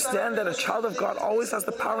need to understand that a child of God always has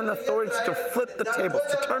the power and authority to flip the tables,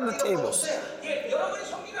 to turn the tables.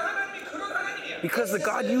 Because the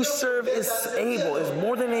God you serve is able, is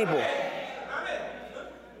more than able.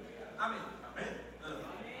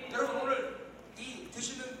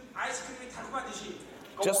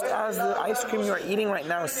 Just as the ice cream you are eating right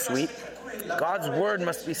now is sweet, God's word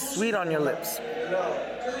must be sweet on your lips.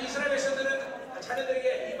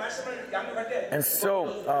 And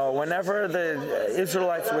so, whenever the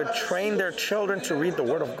Israelites would train their children to read the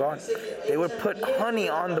Word of God, they would put honey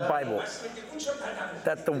on the Bible.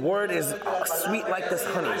 That the Word is sweet like this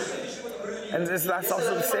honey. And that's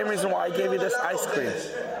also the same reason why I gave you this ice cream.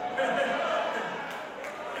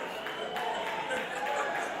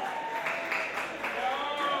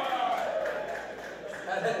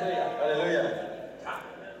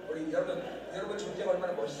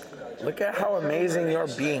 Look at how amazing your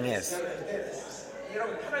being is.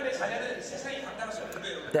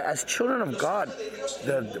 That as children of God,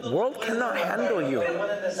 the world cannot handle you.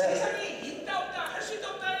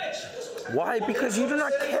 Why? Because you do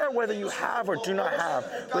not care whether you have or do not have,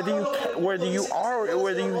 whether you are or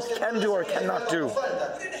whether you can do or cannot do.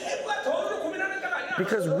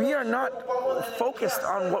 Because we are not focused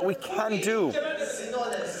on what we can do.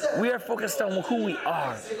 We are focused on who we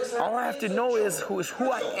are. All I have to know is who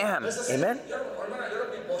I am. Amen?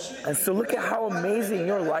 And so look at how amazing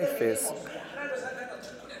your life is.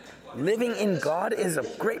 Living in God is a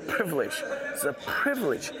great privilege. It's a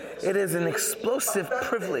privilege. It is an explosive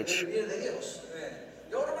privilege.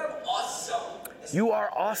 You are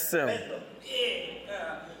awesome.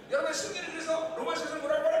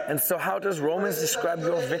 And so how does Romans describe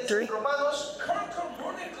your victory?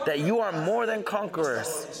 That you are more than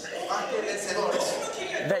conquerors.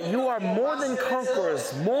 That you are more than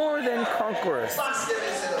conquerors. More than conquerors.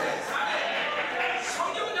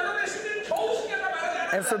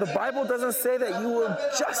 And so the Bible doesn't say that you will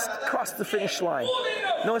just cross the finish line.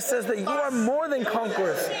 No, it says that you are more than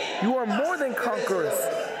conquerors. You are more than conquerors.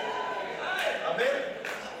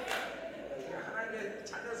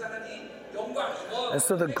 And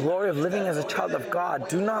so the glory of living as a child of God,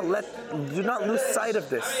 do not lose sight of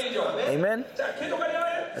this. Amen?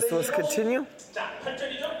 And so let's continue.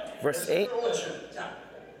 Verse 8.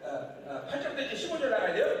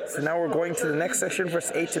 So now we're going to the next section,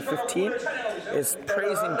 verse 8 to 15. Is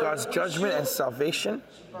praising God's judgment and salvation.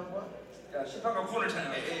 El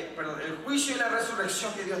juicio y la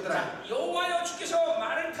resurrección que Dios trae.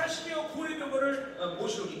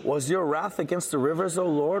 Was your wrath against the rivers, O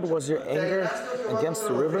Lord? Was your anger against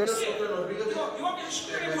the rivers?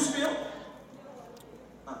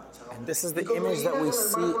 And this is the image that we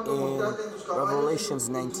see in Revelations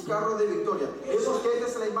 19.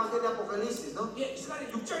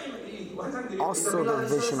 Also the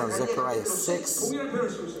vision of Zechariah 6. He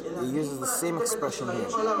uses the same expression here.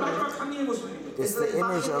 It's the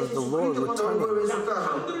image of the Lord returning.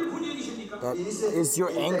 That is your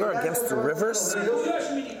anger against the rivers?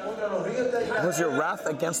 Was your wrath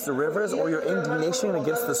against the rivers, or your indignation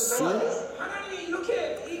against the sea?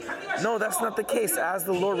 No, that's not the case. As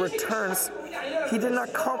the Lord returns, He did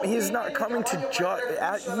not come. He's not coming to judge.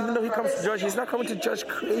 Even though He comes to judge, He's not coming to judge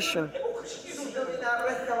creation.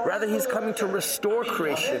 Rather, He's coming to restore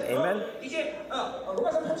creation. Amen.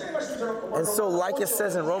 And so, like it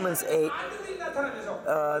says in Romans 8,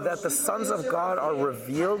 that the sons of God are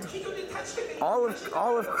revealed. All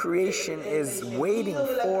of creation is waiting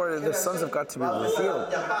for the sons of God to be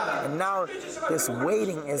revealed. And now this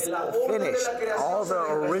waiting is finished. All the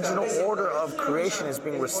original order of creation is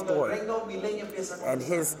being restored. And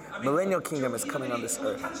His millennial kingdom is coming on this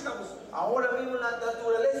earth.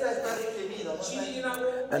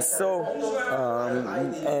 And so,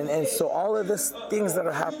 and so all of these things that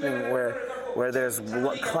are happening where there's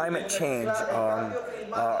climate change,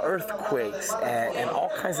 earthquakes, and all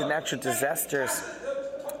kinds of natural disasters.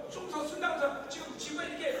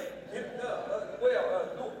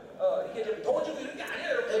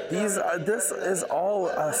 This is all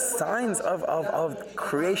signs of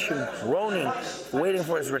creation groaning, waiting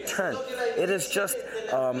for His return. It is just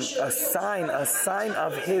a sign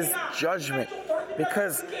of His judgment,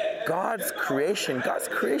 because God's creation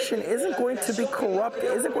isn't going to be corrupted,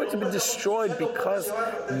 isn't going to be destroyed because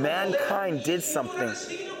mankind did something.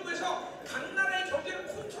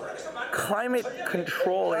 Climate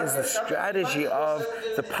control is the strategy of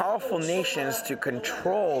the powerful nations to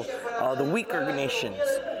control the weaker nations.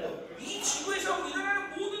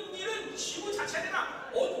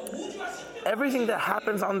 Everything that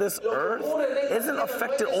happens on this earth isn't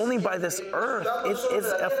affected only by this earth.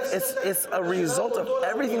 It's a result of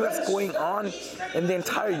everything that's going on in the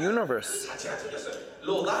entire universe.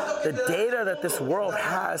 The data that this world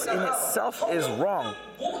has in itself is wrong.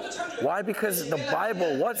 Why? Because the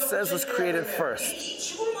Bible, what says was created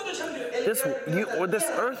first? This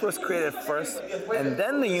earth was created first, and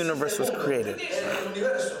then the universe was created.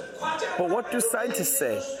 But what do scientists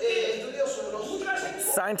say?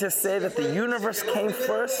 Scientists say that the universe came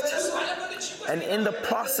first, and in the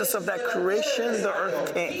process of that creation, the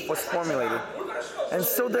earth was formulated. And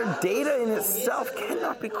so their data in itself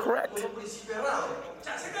cannot be correct.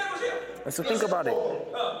 And so think about it.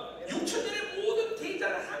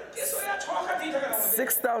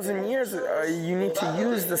 6,000 years, you need to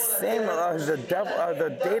use the same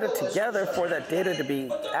the data together for that data to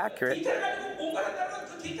be accurate.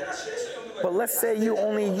 But let's say you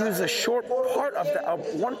only use a short part of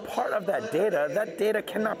one part of that data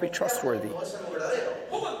cannot be trustworthy.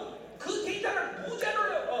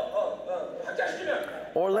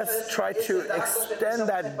 Or let's try to extend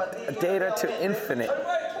that data to infinite.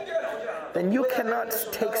 Then you cannot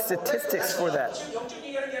take statistics for that.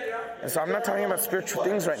 And so I'm not talking about spiritual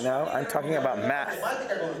things right now, I'm talking about math.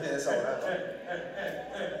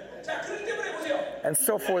 And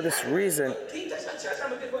so for this reason,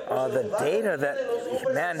 the data that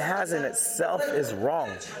man has in itself is wrong.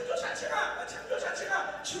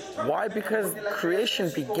 Why? Because creation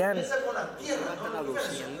began. No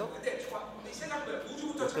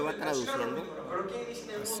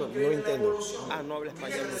entiendo. No habla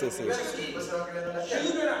español. Sí.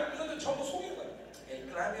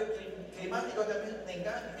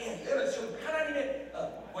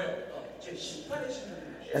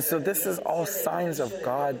 And so this is all signs of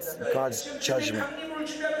God's judgment.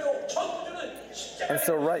 And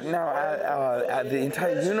so right now, the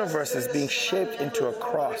entire universe is being shaped into a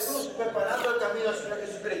cross.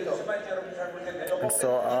 And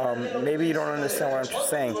so maybe you don't understand what I'm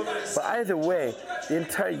saying. But either way, the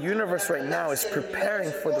entire universe right now is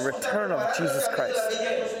preparing for the return of Jesus Christ.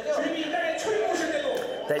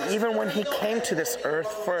 That even when He came to this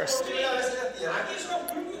earth first,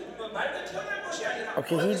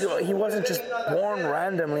 he wasn't just born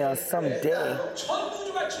randomly on some day,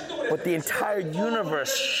 but the entire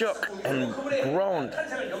universe shook and groaned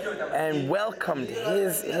and welcomed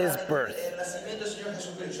His birth.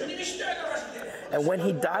 And when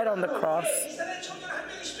He died on the cross,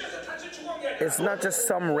 it's not just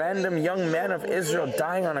some random young man of Israel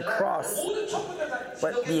dying on a cross.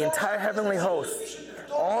 But the entire heavenly host,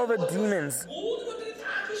 all the demons,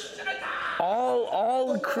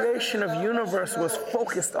 all creation of universe was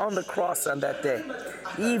focused on the cross on that day.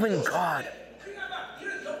 Even God.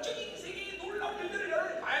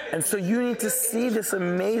 And so you need to see this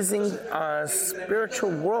amazing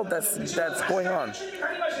spiritual world that's going on.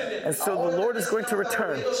 And so the Lord is going to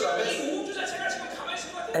return.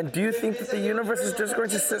 And do you think that the universe is just going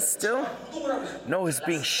to sit still? No, it's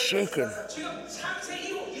being shaken.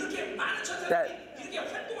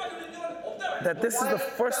 That this is the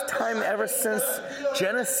first time ever since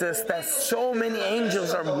Genesis that so many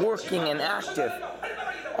angels are working and active.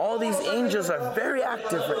 All these angels are very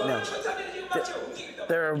active right now.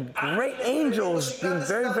 There are great angels being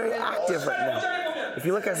very, very active right now. If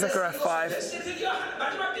you look at Zechariah 5,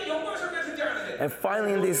 and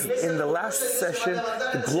finally in the last session,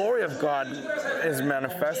 the glory of God is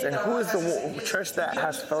manifest. And who is the church that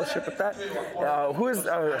has fellowship with that? Who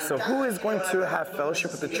is going to have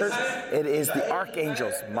fellowship with the church? It is the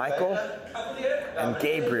archangels, Michael and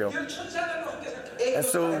Gabriel. And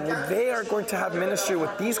so they are going to have ministry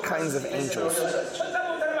with these kinds of angels.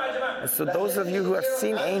 And so those of you who have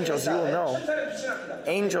seen angels, you will know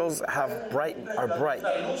angels are bright.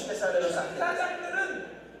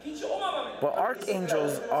 But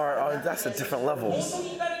archangels that's a different level.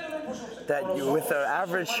 That with an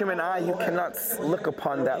average human eye, you cannot look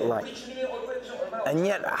upon that light. And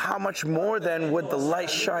yet, how much more then would the light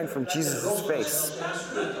shine from Jesus' face?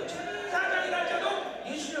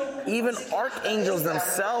 Even archangels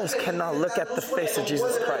themselves cannot look at the face of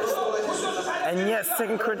Jesus Christ. And yet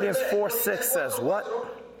 2 Corinthians 4:6 says what?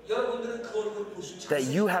 That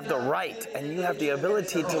you have the right and you have the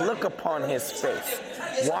ability to look upon his face.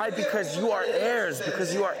 Why? Because you are heirs.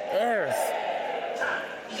 Because you are heirs.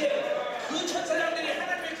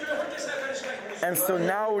 And so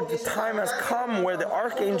now the time has come where the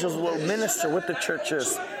archangels will minister with the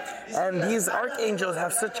churches. And these archangels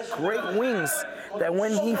have such great wings that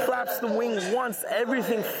when he flaps the wing once,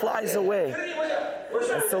 everything flies away.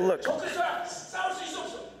 And so look,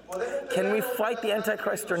 can we fight the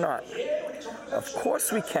Antichrist or not? Of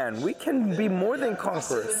course we can. We can be more than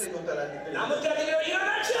conquerors.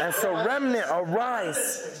 And so remnant,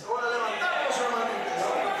 arise.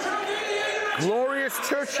 Glorious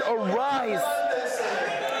church, arise.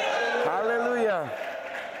 Hallelujah.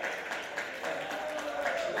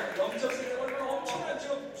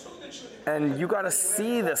 And you got to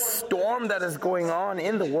see the storm that is going on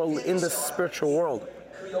in the world, in the spiritual world.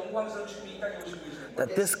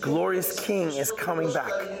 That this glorious King is coming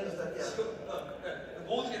back.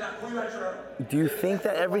 Do you think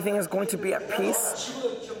that everything is going to be at peace?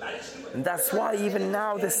 And that's why even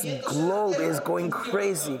now this globe is going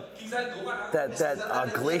crazy.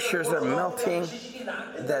 That glaciers are melting,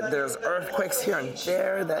 that there's earthquakes here and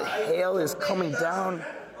there, that hail is coming down.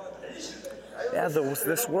 Yeah,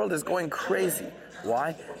 this world is going crazy.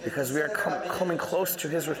 Why? Because we are coming close to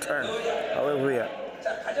his return. Hallelujah.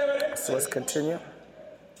 So let's continue.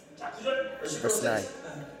 Verse 9.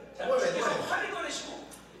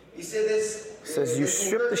 It says, you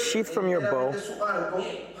strip the sheath from your bow,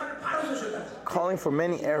 calling for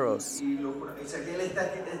many arrows.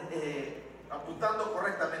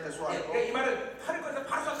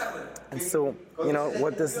 And so,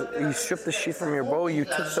 you strip the sheath from your bow, you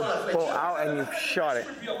took the bow out and you shot it.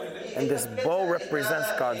 And this bow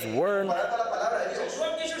represents God's word.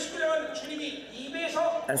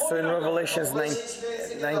 And so in Revelations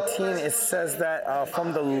 19, it says that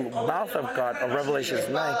from the mouth of God, of Revelations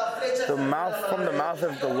 9, from the mouth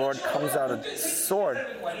of the Lord comes out a sword.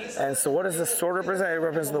 And so what does the sword represent? It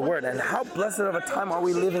represents the word. And how blessed of a time are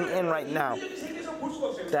we living in right now?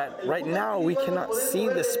 That right now we cannot see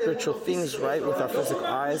the spiritual things, right, with our physical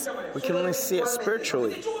eyes. We can only see it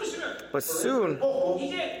spiritually. But soon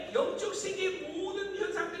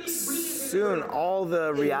all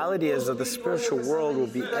the realities of the spiritual world will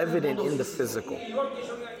be evident in the physical.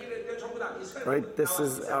 Right? This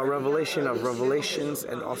is a revelation of Revelations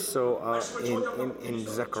and also in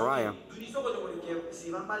Zechariah.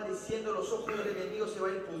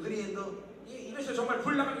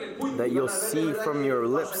 That you'll see from your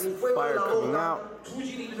lips fire coming out,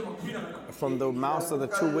 from the mouths of the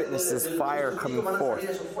two witnesses fire coming forth.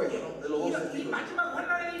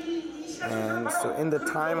 And so in the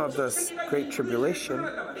time of this Great Tribulation,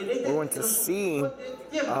 we're going to see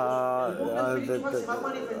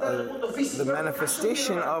the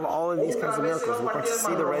manifestation of all of these kinds of miracles. We're going to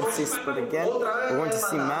see the Red Sea split again. We're going to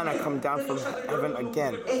see manna come down from heaven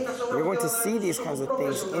again. You're going to see these kinds of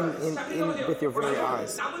things in with your very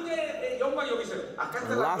eyes.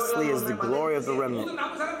 And lastly is the glory of the remnant.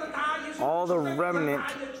 All the remnant,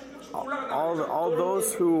 all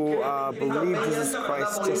those who believe Jesus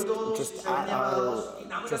Christ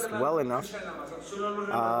just well enough,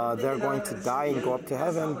 they're going to die and go up to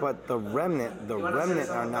heaven. But the remnant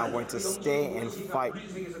are now going to stay and fight,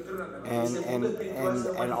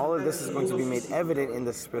 and all of this is going to be made evident in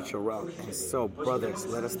the spiritual realm. And so, brothers,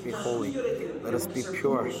 let us be holy, let us be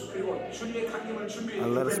pure,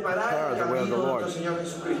 and let us prepare the way of the Lord.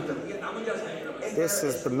 This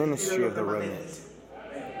is the ministry of the remnant.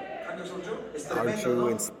 Aren't you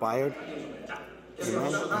inspired?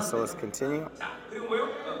 Amen. And so let's continue.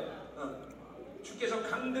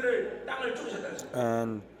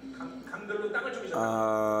 And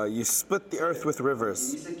you split the earth with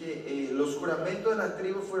rivers.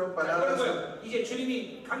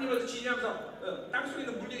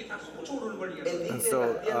 And so,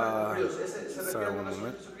 sorry, one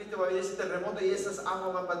moment.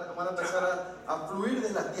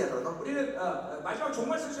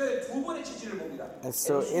 And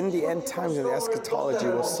so in the end times of the eschatology,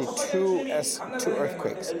 we'll see two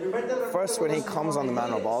earthquakes. First, when he comes on the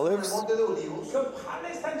Mount of Olives,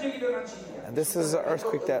 and this is an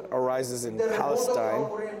earthquake that arises in Palestine.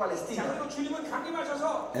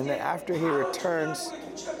 And then after he returns,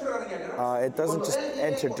 it doesn't just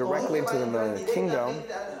enter directly into the Millennial Kingdom,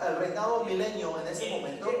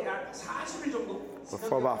 but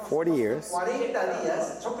for about 40 years,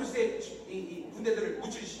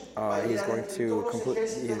 he's going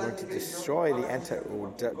to destroy the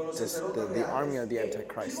army of the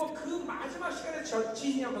Antichrist.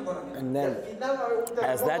 And then,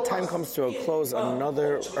 as that time comes to a close,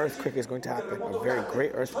 another earthquake is going to happen, a very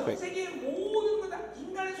great earthquake,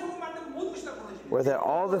 where that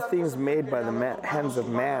all the things made by the hands of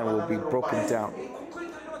man will be broken down.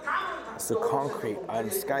 So concrete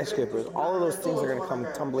and skyscrapers, all of those things are going to come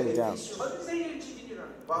tumbling down.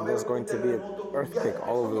 And there's going to be an earthquake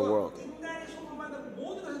all over the world.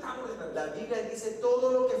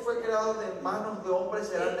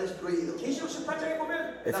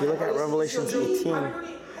 If you look at Revelation 18,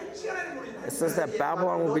 it says that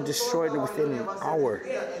Babylon will be destroyed within an hour.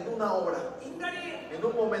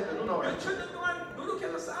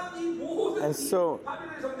 And so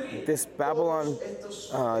this Babylon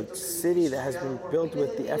city that has been built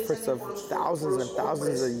with the efforts of thousands and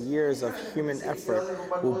thousands of years of human effort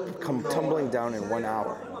will come tumbling down in 1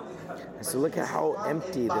 hour. And so look at how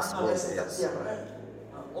empty this world is.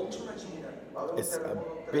 It's a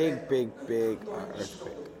big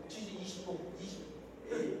earthquake.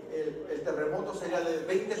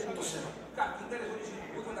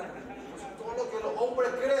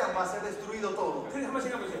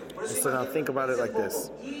 So now think about it like this.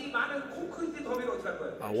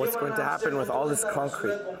 What's going to happen with all this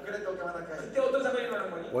concrete?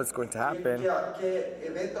 What's going to happen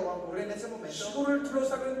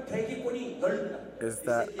is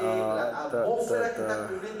that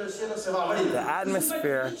the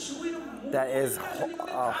atmosphere that is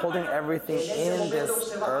holding everything in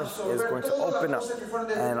this earth is going to open up,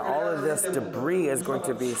 and all of this debris is going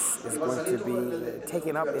to be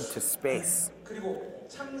taken up into space.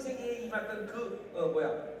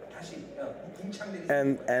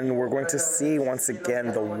 And we're going to see once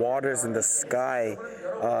again the waters in the sky,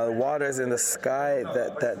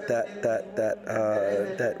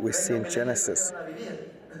 that we see in Genesis.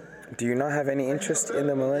 Do you not have any interest in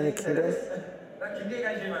the Millennial Kingdom?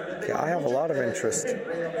 Okay, I have a lot of interest.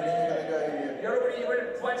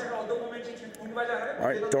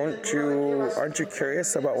 Aren't you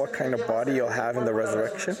curious about what kind of body you'll have in the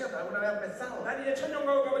resurrection?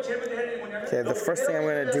 Okay, the first thing I'm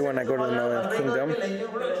going to do when I go to the Millennial Kingdom,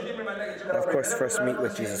 of course, first meet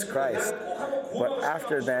with Jesus Christ. But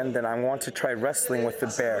after then I want to try wrestling with the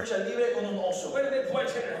bear.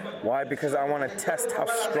 Why? Because I want to test how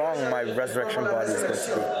strong my resurrection body is going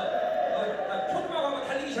to be.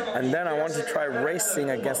 And then I want to try racing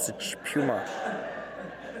against a puma.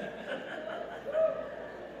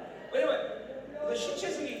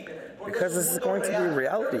 Because this is going to be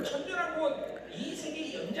reality.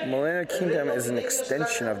 Millennial Kingdom is an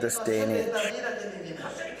extension of this day and age.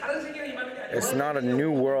 It's not a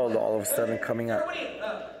new world all of a sudden coming up.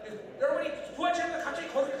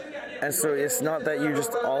 And so it's not that you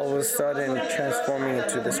just all of a sudden transforming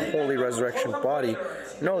into this holy resurrection body.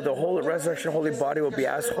 No, the holy resurrection holy body will be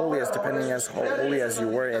as holy as holy as you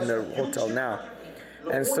were in the hotel now.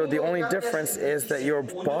 And so the only difference is that your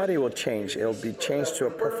body will change. It'll be changed to a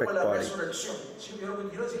perfect body.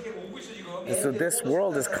 And so this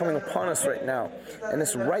world is coming upon us right now. And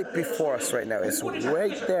it's right before us right now. It's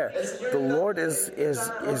right there. The Lord is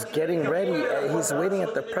getting ready. He's waiting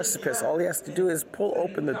at the precipice. All he has to do is pull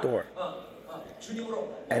open the door.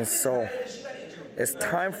 And so it's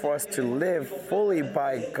time for us to live fully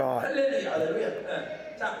by God.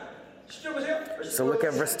 So look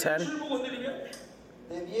at verse 10.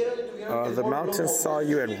 The mountains saw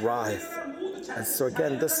you and writhed. And so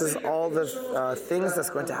again, this is all the things that's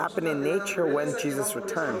going to happen in nature when Jesus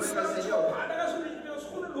returns.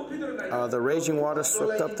 The raging water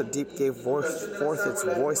swept up, the deep gave forth its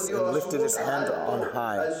voice and lifted its hand on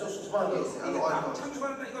high.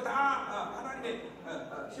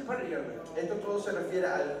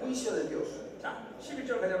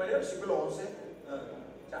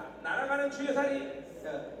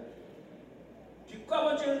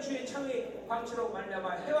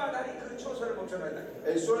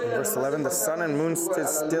 Verse 11, the sun and moon stood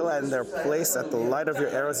still in their place at the light of your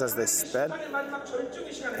arrows as they sped.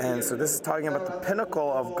 And so this is talking about the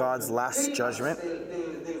pinnacle of God's last judgment.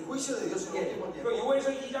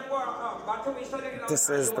 This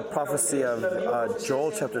is the prophecy of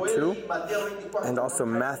Joel chapter 2 and also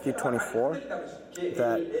Matthew 24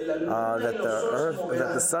 that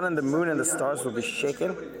the sun and the moon and the stars will be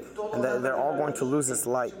shaken and that they're all going to lose its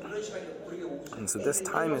light. And so this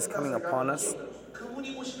time is coming upon us.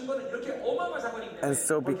 And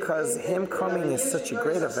so because him coming is such a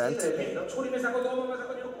great event,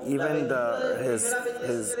 even his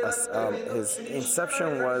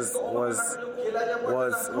inception was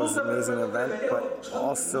an amazing event, but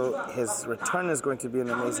also his return is going to be an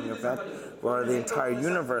amazing event where the entire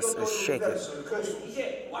universe is shaken.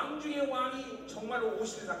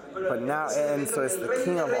 But now, and so it's the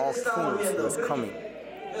King of all kings who is coming.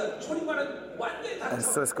 And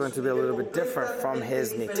so it's going to be a little bit different from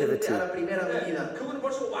his nativity,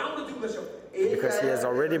 because he has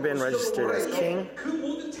already been registered as king,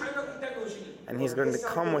 and he's going to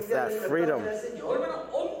come with that freedom.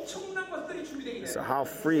 So how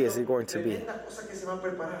free is he going to be?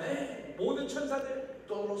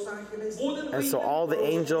 And so all the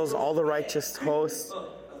angels, all the righteous hosts,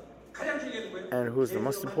 and who's the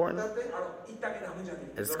most important?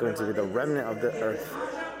 It's going to be the remnant of the earth.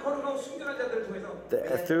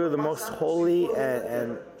 Through the most holy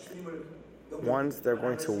and ones, they're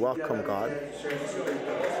going to welcome God.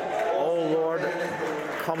 Oh Lord,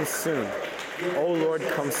 come soon. Oh Lord,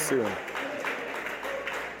 come soon.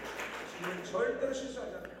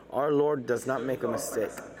 Our Lord does not make a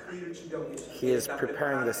mistake. He is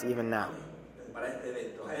preparing this even now.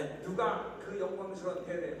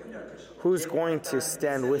 Who's going to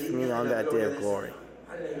stand with me on that day of glory?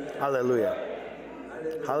 Hallelujah.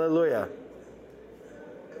 Hallelujah.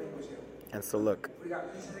 And so look,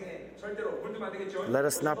 let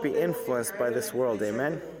us not be influenced by this world,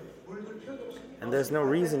 amen? And there's no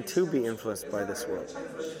reason to be influenced by this world.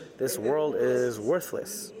 This world is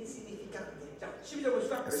worthless.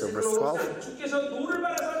 And so verse 12,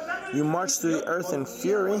 you march through the earth in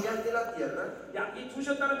fury.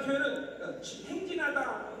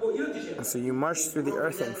 And so you march through the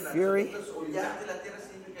earth in fury.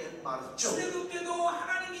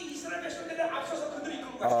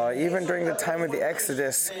 Even during the time of the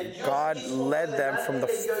Exodus, God led them from the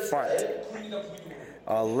front.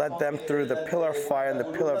 Led them through the pillar of fire and the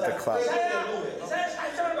pillar of the cloud.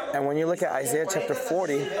 And when you look at Isaiah chapter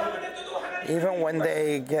 40, even when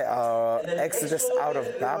they get Exodus out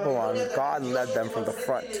of Babylon, God led them from the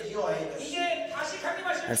front.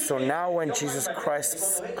 And so now when Jesus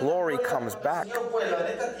Christ's glory comes back,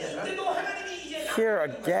 here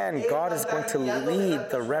again, God is going to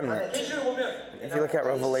lead the remnant. If you look at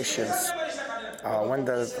Revelations, when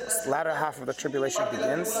the latter half of the tribulation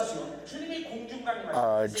begins,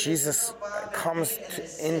 Jesus comes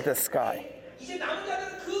in the sky.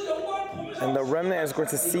 And the remnant is going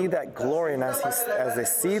to see that glory, and as they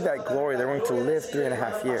see that glory, they're going to live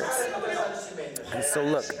 3.5 years. And so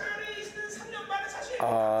look,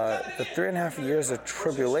 the 3.5 years of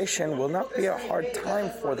tribulation will not be a hard time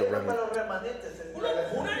for the remnant.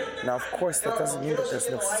 Now, of course, that doesn't mean that there's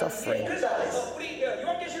no suffering.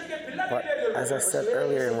 But as I said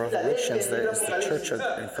earlier in Revelations, there is the church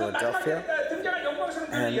in Philadelphia,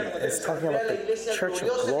 And it's talking about the church of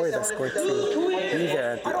glory that's going to be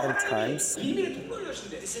there at the end times.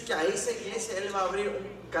 Dice que a esa iglesia él va a abrir un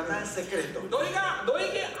canal secreto.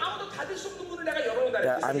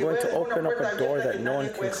 That I'm going to open up a door that no one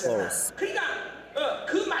can close.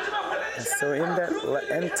 And so in that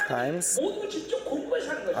end times,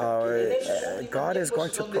 God is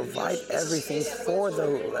going to provide everything for the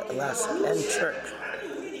last end church.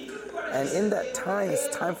 And in that time, it's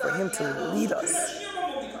time for Him to lead us.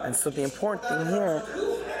 And so the important thing here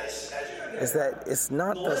is that it's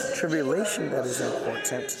not the tribulation that is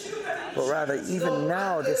important, but rather even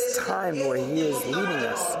now, this time where He is leading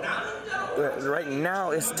us. Right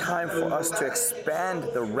now is time for us to expand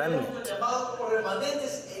the remnant.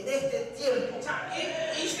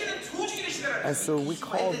 And so we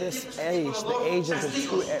call this age the age of the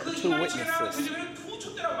two witnesses.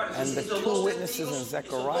 And the two witnesses in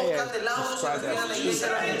Zechariah described as two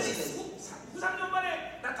candles.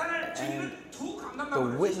 And the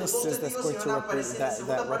witnesses that's going to represent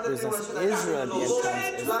that represents Israel at the end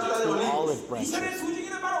times is the two olive branches.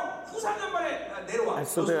 And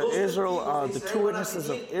so the two witnesses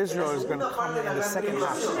of Israel is going to come in the second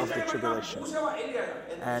half of the tribulation.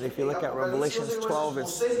 And if you look at Revelation 12,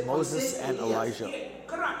 it's Moses and Elijah.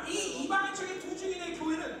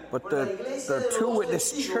 But the two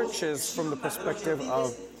witness churches from the perspective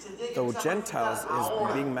of the Gentiles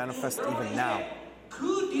is being manifest even now.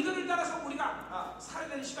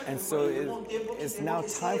 And so it's now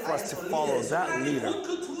time for us to follow that leader.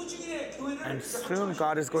 And soon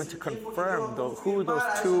God is going to confirm who those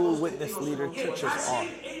two witness leader churches are.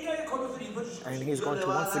 And He's going to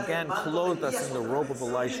once again clothe us in the robe of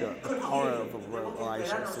Elijah, the power of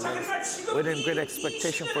Elijah. So we're in great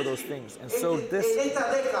expectation for those things. And so this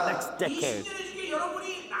next decade,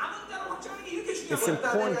 it's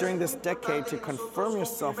important during this decade to confirm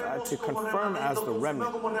yourself, to confirm as the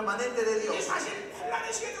remnant.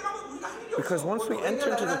 Because once we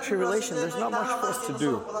enter into the tribulation, there's not much for us to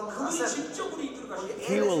do.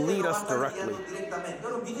 He will lead us directly.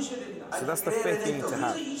 So that's the faith you need to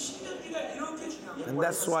have. And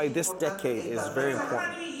that's why this decade is very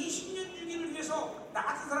important.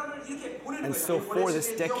 And so for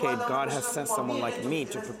this decade, God has sent someone like me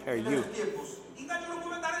to prepare you.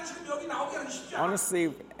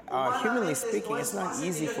 Honestly, humanly speaking, it's not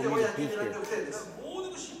easy for me to be here.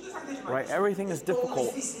 Right? Everything is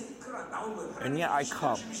difficult. And yet I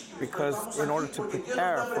come because in order to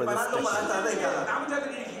prepare for this decade,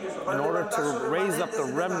 in order to raise up the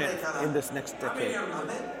remnant in this next decade.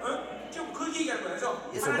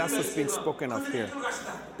 So that's what's being spoken of here,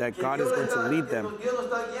 that God is going to lead them.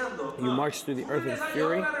 You march through the earth in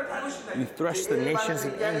fury, you thresh the nations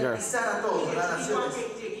in anger.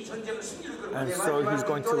 And so He's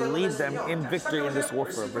going to lead them in victory in this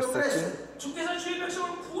warfare. Verse 13.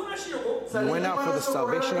 You went out for the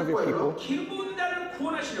salvation of your people,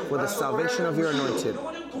 for the salvation of your anointed.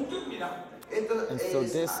 And so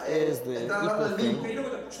this is the equal thing.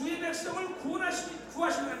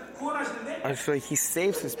 And so He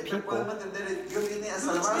saves His people.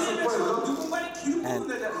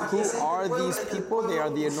 And who are these people? They are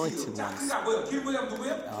the anointed ones.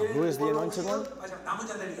 Who is the anointed one?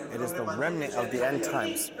 It is the remnant of the end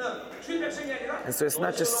times. And so it's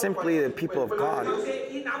not just simply the people of God,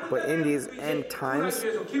 but in these end times,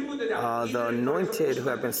 the anointed who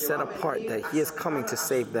have been set apart, that He is coming to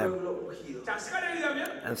save them.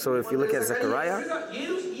 And so if you look at Zechariah,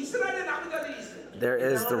 there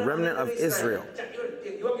is the remnant of Israel.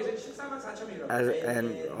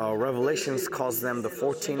 And Revelations calls them the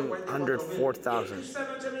 4,000.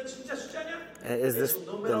 Is this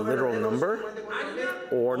the literal number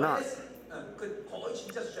or not?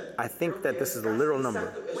 I think that this is the literal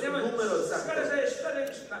number.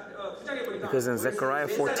 Because in Zechariah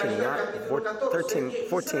 14,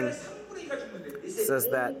 says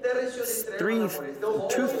that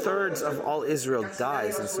 2/3 of all Israel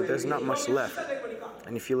dies, and so there's not much left.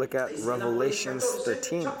 And if you look at Revelations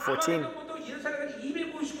 14,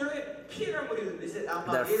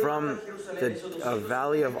 that from the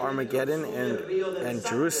valley of Armageddon and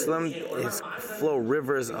Jerusalem flow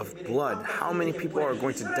rivers of blood. How many people are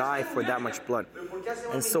going to die for that much blood?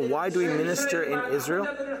 And so why do we minister in Israel?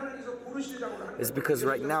 It's because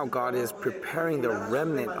right now God is preparing the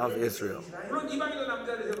remnant of Israel.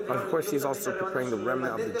 Of course, He's also preparing the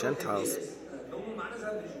remnant of the Gentiles.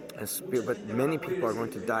 But many people are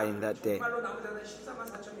going to die in that day.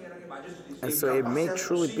 And so it may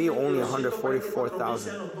truly be only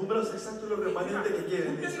 144,000.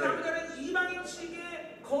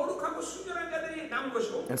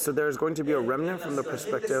 And so there's going to be a remnant from the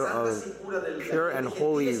perspective of pure and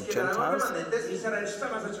holy Gentiles.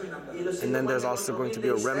 And then there's also going to be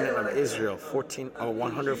a remnant of Israel,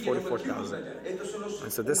 144,000.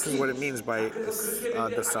 And so this is what it means by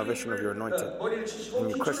the salvation of your anointed. And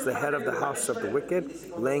you crush the head of the house of the wicked,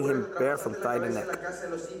 laying him bare from thigh to neck.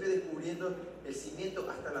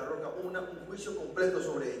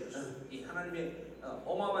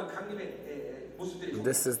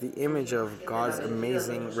 This is the image of God's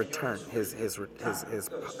amazing return, his return.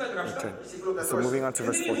 So moving on to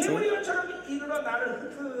verse 14.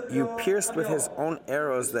 You pierced with his own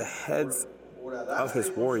arrows the heads of his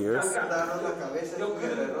warriors.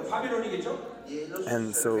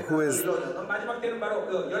 And so who is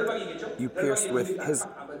you pierced with his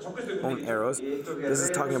own arrows? This is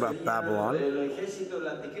talking about Babylon.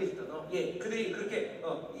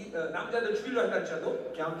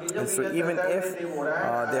 And so even if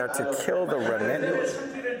they are to kill the remnant,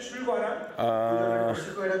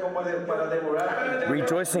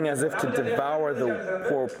 rejoicing as if to devour the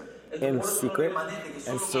poor in secret,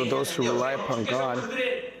 and so those who rely upon God.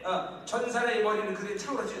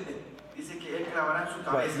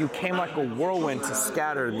 But you came like a whirlwind to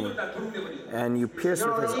scatter me, and you pierced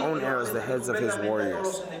with his own arrows the heads of his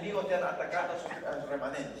warriors.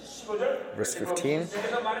 Verse 15.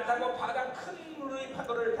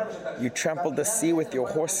 You trampled the sea with your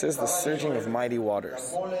horses, the surging of mighty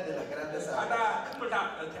waters.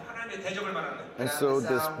 And so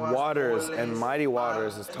this waters and mighty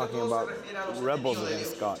waters is talking about rebels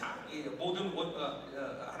against God.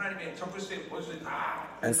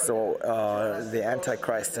 And so the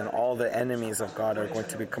Antichrist and all the enemies of God are going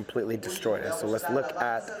to be completely destroyed. And so let's look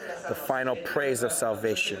at the final praise of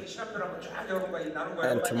salvation.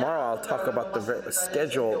 And tomorrow I'll talk about the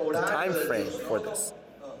schedule, the time frame for this.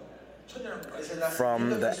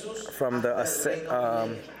 From the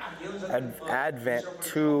Advent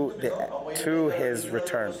to his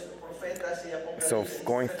return. So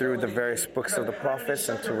going through the various books of the prophets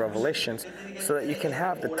and to Revelations, so that you can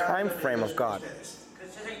have the time frame of God.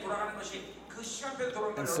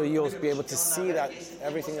 And so you'll be able to see that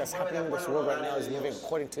everything that's happening in this world right now is moving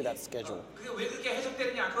according to that schedule.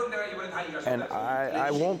 And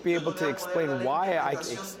I won't be able to explain why I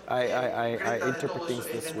interpret things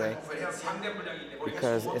this way,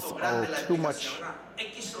 because it's too much.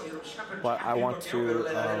 But I want to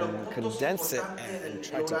condense it and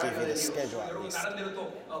try to give you the schedule at least.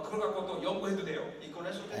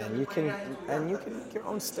 And you can make your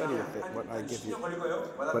own study with it, what I give you.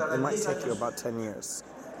 But it might take you about 10 years.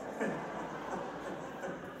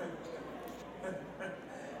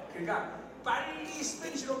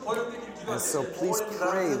 And so please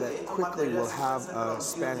pray that quickly we'll have a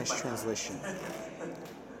Spanish translation.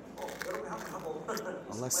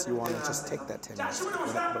 Unless you want to just take that 10 years.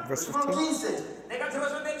 But verse 15.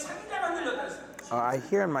 I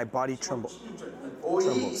hear in my body trembles.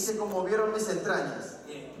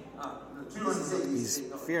 He's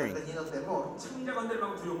fearing.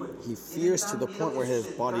 He fears to the point where his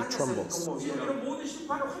body trembles.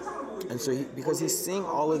 And so because he's seeing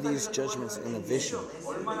all of these judgments in a vision,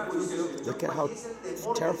 look at how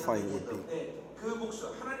terrifying it would be.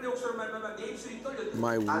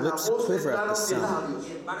 My lips quiver at the sound.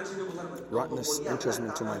 Rottenness enters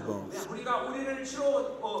into my bones.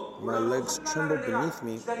 My legs tremble beneath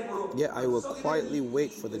me, yet I will quietly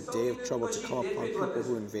wait for the day of trouble to come upon people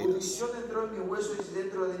who invade us.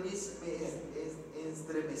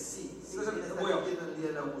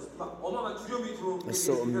 And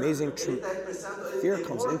so amazing fear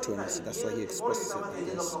comes into him, so that's why he expresses it like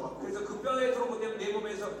this.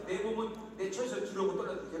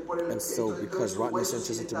 And so because rottenness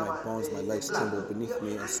enters into my bones, my legs tremble beneath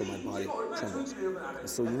me, and so my body trembles. And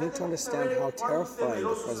so you need to understand how terrifying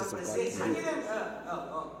the presence of God can be.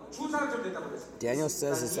 Daniel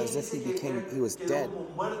says it's as if he was dead.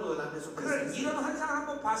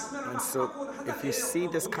 And so if you see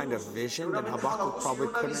this kind of vision, then Habbakuk probably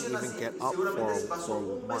couldn't even get up for a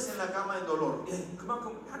month.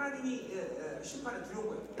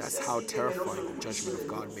 That's how terrifying the judgment of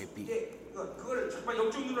God may be.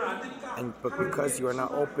 But because you are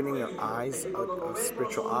not opening your eyes,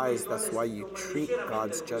 spiritual eyes, that's why you treat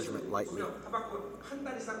God's judgment lightly.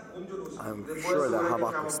 I'm sure that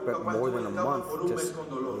Habbakuk spent more than a month just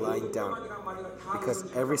lying down, because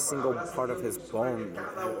every single part of his bone,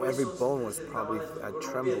 every bone was probably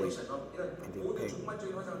trembling and in pain,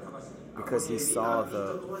 because he saw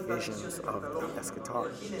the visions of the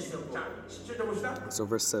eschatology. So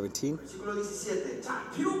verse 17,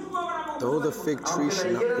 though the fig tree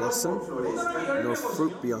should not blossom, nor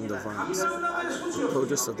fruit be on the vines, the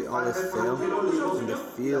produce of the olive fail, and the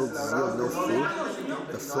fields yield no food,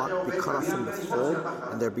 the flock be cut off from the fold,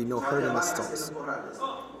 and there be no herd in the stalls.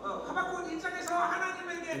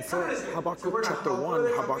 And so Habbakuk chapter 1,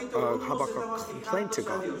 Habbakuk complained to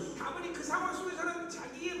God.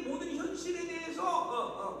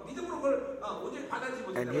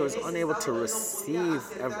 And he was unable to receive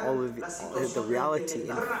all of the reality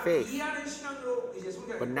in faith.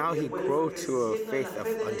 But now he grew to a faith of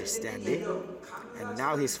understanding, and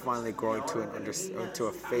now he's finally growing to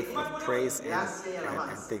a faith of praise and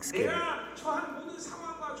thanksgiving.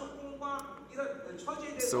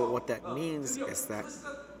 So what that means is that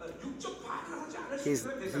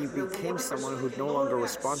he became someone who no longer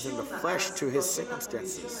responds in the flesh to his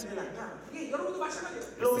circumstances. It's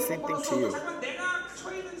the same thing to you.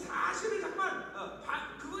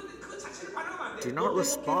 Do not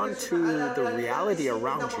respond to the reality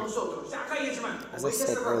around you. As I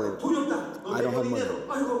said earlier, I don't have money.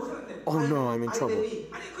 Oh no, I'm in trouble.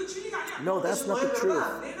 No, that's not the truth.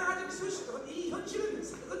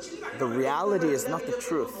 The reality is not the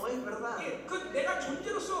truth.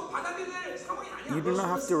 You do not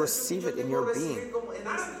have to receive it in your being.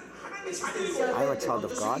 I am a child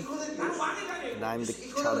of God, and I am the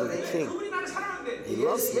child of the King. He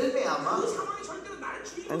loves me.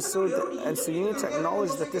 And so you need to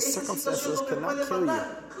acknowledge that these circumstances cannot kill you.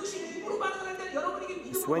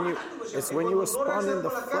 It's when you respond in the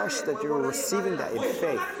flesh that you're receiving that in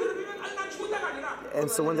faith. And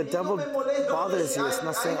so when the devil bothers you, it's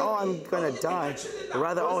not saying, oh, I'm going to die, but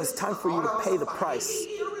rather, oh, it's time for you to pay the price.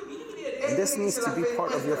 And this needs to be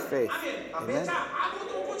part of your faith. Amen?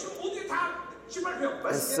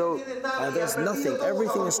 And so there's nothing.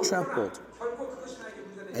 Everything is trampled.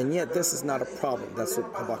 And yet this is not a problem. That's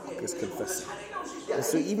what Habbakuk is confessing. And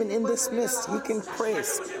so even in this midst, he can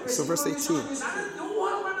praise. So verse 18.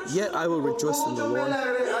 Yet I will rejoice in the Lord.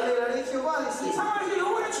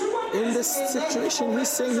 In this situation, he's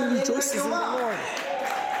saying he rejoices in the Lord.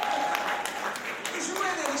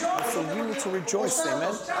 And so you need to rejoice,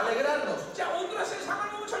 amen?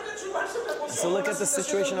 So look at the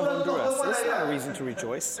situation of Honduras. This is not a reason to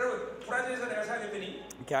rejoice.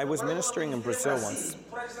 Okay, I was ministering in Brazil once,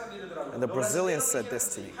 and the Brazilian said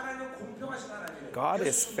this to me. God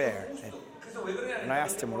is fair. And I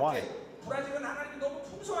asked him why.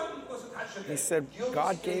 He said,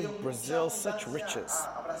 God gave Brazil such riches.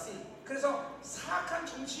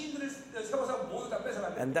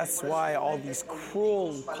 And that's why all these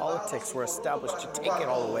cruel politics were established to take it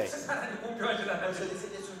all away.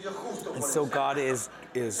 And so God is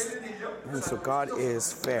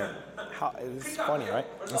fair. It's funny, right?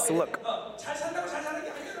 And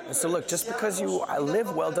so look, just because you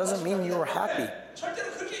live well doesn't mean you are happy.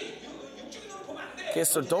 Okay,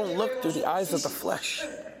 so don't look through the eyes of the flesh.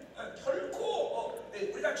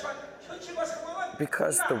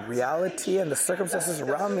 Because the reality and the circumstances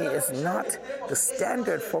around me is not the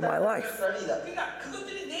standard for my life.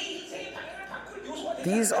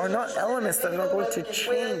 These are not elements that are going to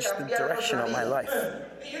change the direction of my life.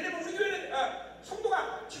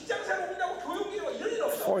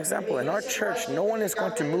 For example, in our church, no one is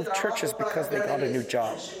going to move churches because they got a new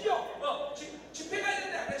job.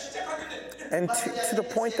 And to the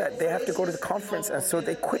point that they have to go to the conference, and so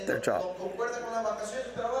they quit their job.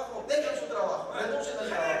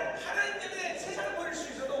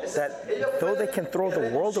 That though they can throw the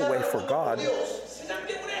world away for God,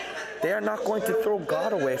 they are not going to throw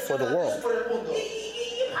God away for the world.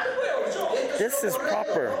 This is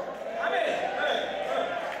proper.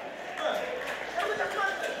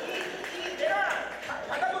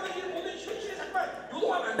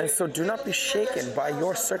 And so do not be shaken by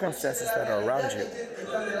your circumstances that are around you.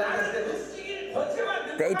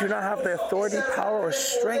 They do not have the authority, power, or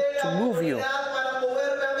strength to move you.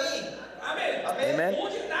 Amen?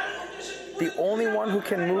 The only one who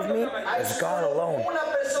can move me is God alone.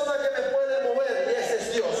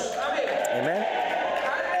 Amen?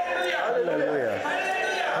 Hallelujah.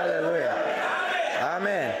 Hallelujah.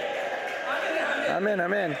 Amen. Amen,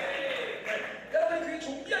 amen.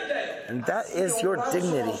 And that is your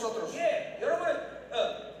dignity.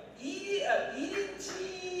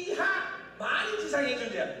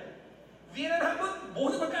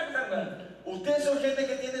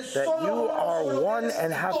 That you are one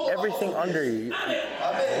and have everything under you.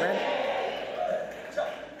 Amen.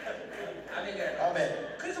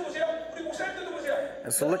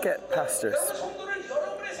 And so look at pastors.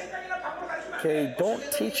 Okay, don't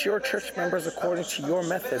teach your church members according to your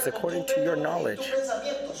methods, according to your knowledge.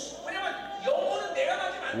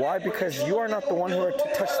 Why? Because you are not the one who are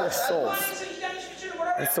to touch their souls.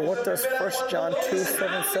 And so what does 1 John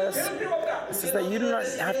 2:7 says? It says that you do not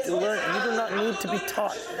have to learn, you do not need to be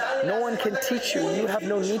taught. No one can teach you. You have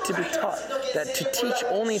no need to be taught. That to teach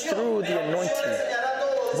only through the anointing.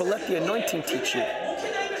 But let the anointing teach you.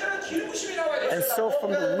 And so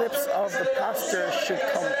from the lips of the pastor should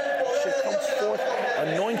come forth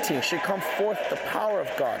anointing, should come forth the power of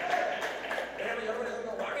God.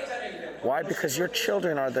 Why? Because your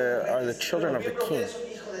children are the children of the King.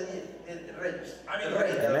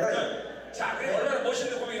 Amen.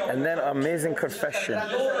 And then amazing confession.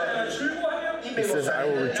 He says, I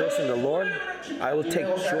will rejoice in the Lord. I will take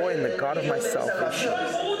joy in the God of my salvation.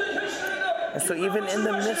 And so even in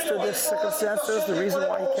the midst of this circumstances, the reason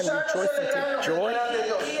why he can rejoice and take joy,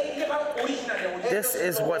 this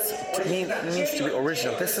is what it means to be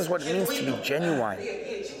original. This is what it means to be genuine.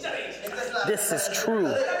 This is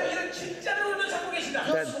true.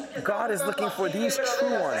 That God is looking for these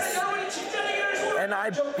true ones. And I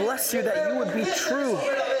bless you that you would be true.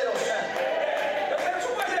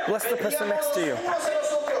 Bless the person next to you.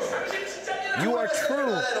 You are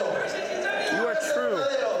true. You are true.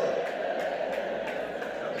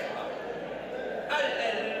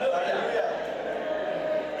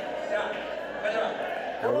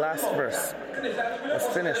 The last verse. Let's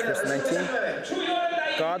finish verse 19.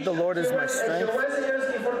 God the Lord is my strength.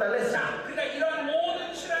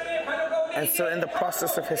 And so in the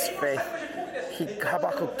process of his faith,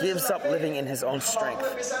 Habbakuk gives up living in his own strength.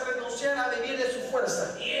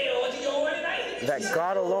 That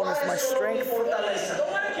God alone is my strength.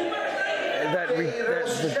 That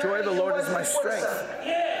the joy of the Lord is my strength.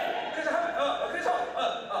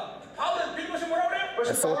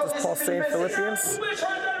 And so what does Paul say in Philippians?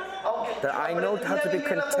 That I know how to be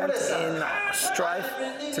content in strife,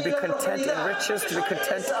 to be content in riches, to be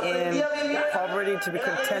content in poverty, to be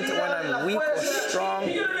content when I'm weak or strong.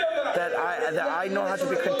 That I know how to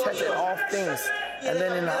be content in all things. And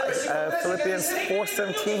then in Philippians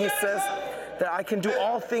 4:17 he says that I can do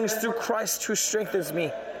all things through Christ who strengthens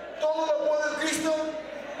me.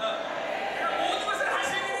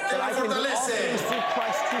 That I can do all things through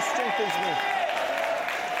Christ who strengthens me.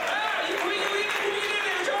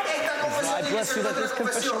 I bless you that this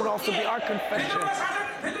confession would also be our confession.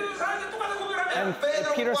 And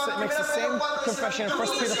Peter makes the same confession in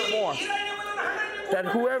 1 Peter 4. That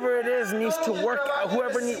whoever it is needs to work out,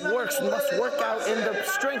 whoever works must work out in the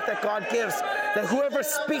strength that God gives. That whoever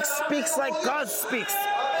speaks like God speaks.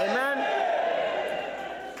 Amen?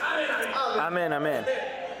 Amen, amen.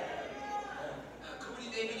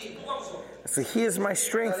 So he is my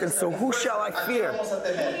strength, and so who shall I fear?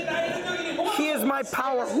 He is my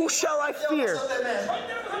power, who shall I fear?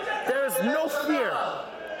 There is no fear.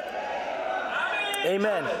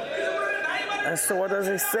 Amen. And so what does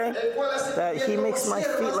he say? That he makes my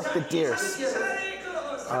feet like the deer's.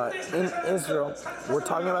 In Israel, we're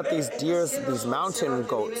talking about these deers, these mountain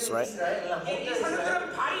goats, right?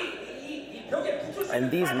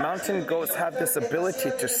 And these mountain goats have this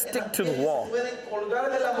ability to stick to the wall.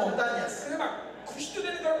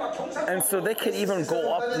 And so they can even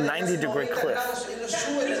go up 90-degree cliff.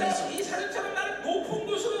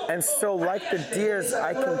 And so like the deers,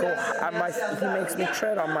 I can go, he makes me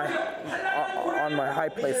tread on my high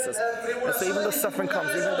places. And so even though suffering comes,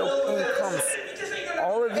 even though pain comes,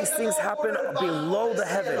 all of these things happen below the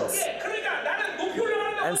heavens.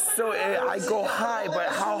 And so I go high, but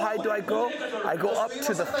how high do I go? I go up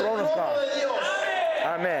to the throne of God.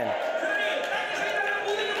 Amen.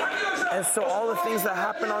 And so all the things that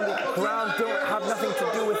happen on the ground don't have nothing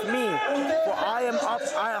to do with me. For I am up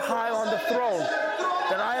high on the throne.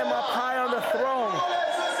 That I am up high on the throne.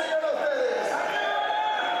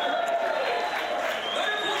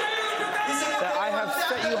 That I have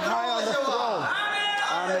set you high on the throne.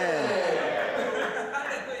 Amen.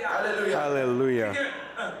 Hallelujah.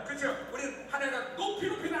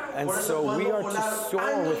 And so we are to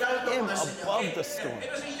soar with him above the storm.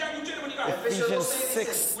 Ephesians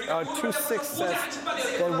 2:6 says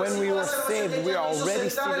that when we were saved, we are already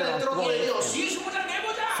seated on throne with him.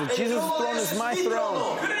 So Jesus' throne is my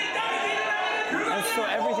throne. And so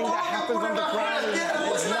everything that happens on the ground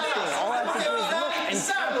is nothing. All I have to do is look and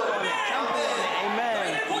trample on it. Amen.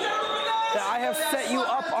 That I have set you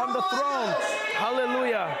up on the throne.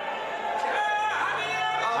 Hallelujah.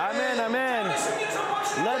 amen.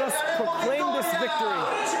 Let us proclaim this victory,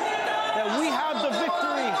 that we have the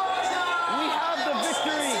victory. We have the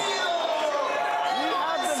victory. We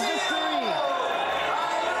have the victory.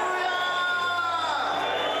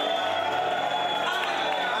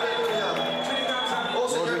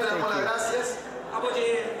 Lord, we thank you.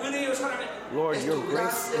 Lord, your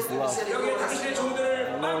grace is love.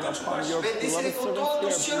 Lord, upon your beloved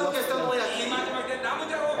servants here, bless them.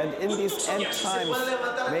 And in these end times,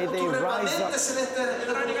 may they rise up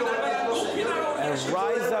and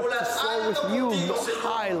rise up to soar with you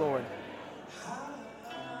high, Lord.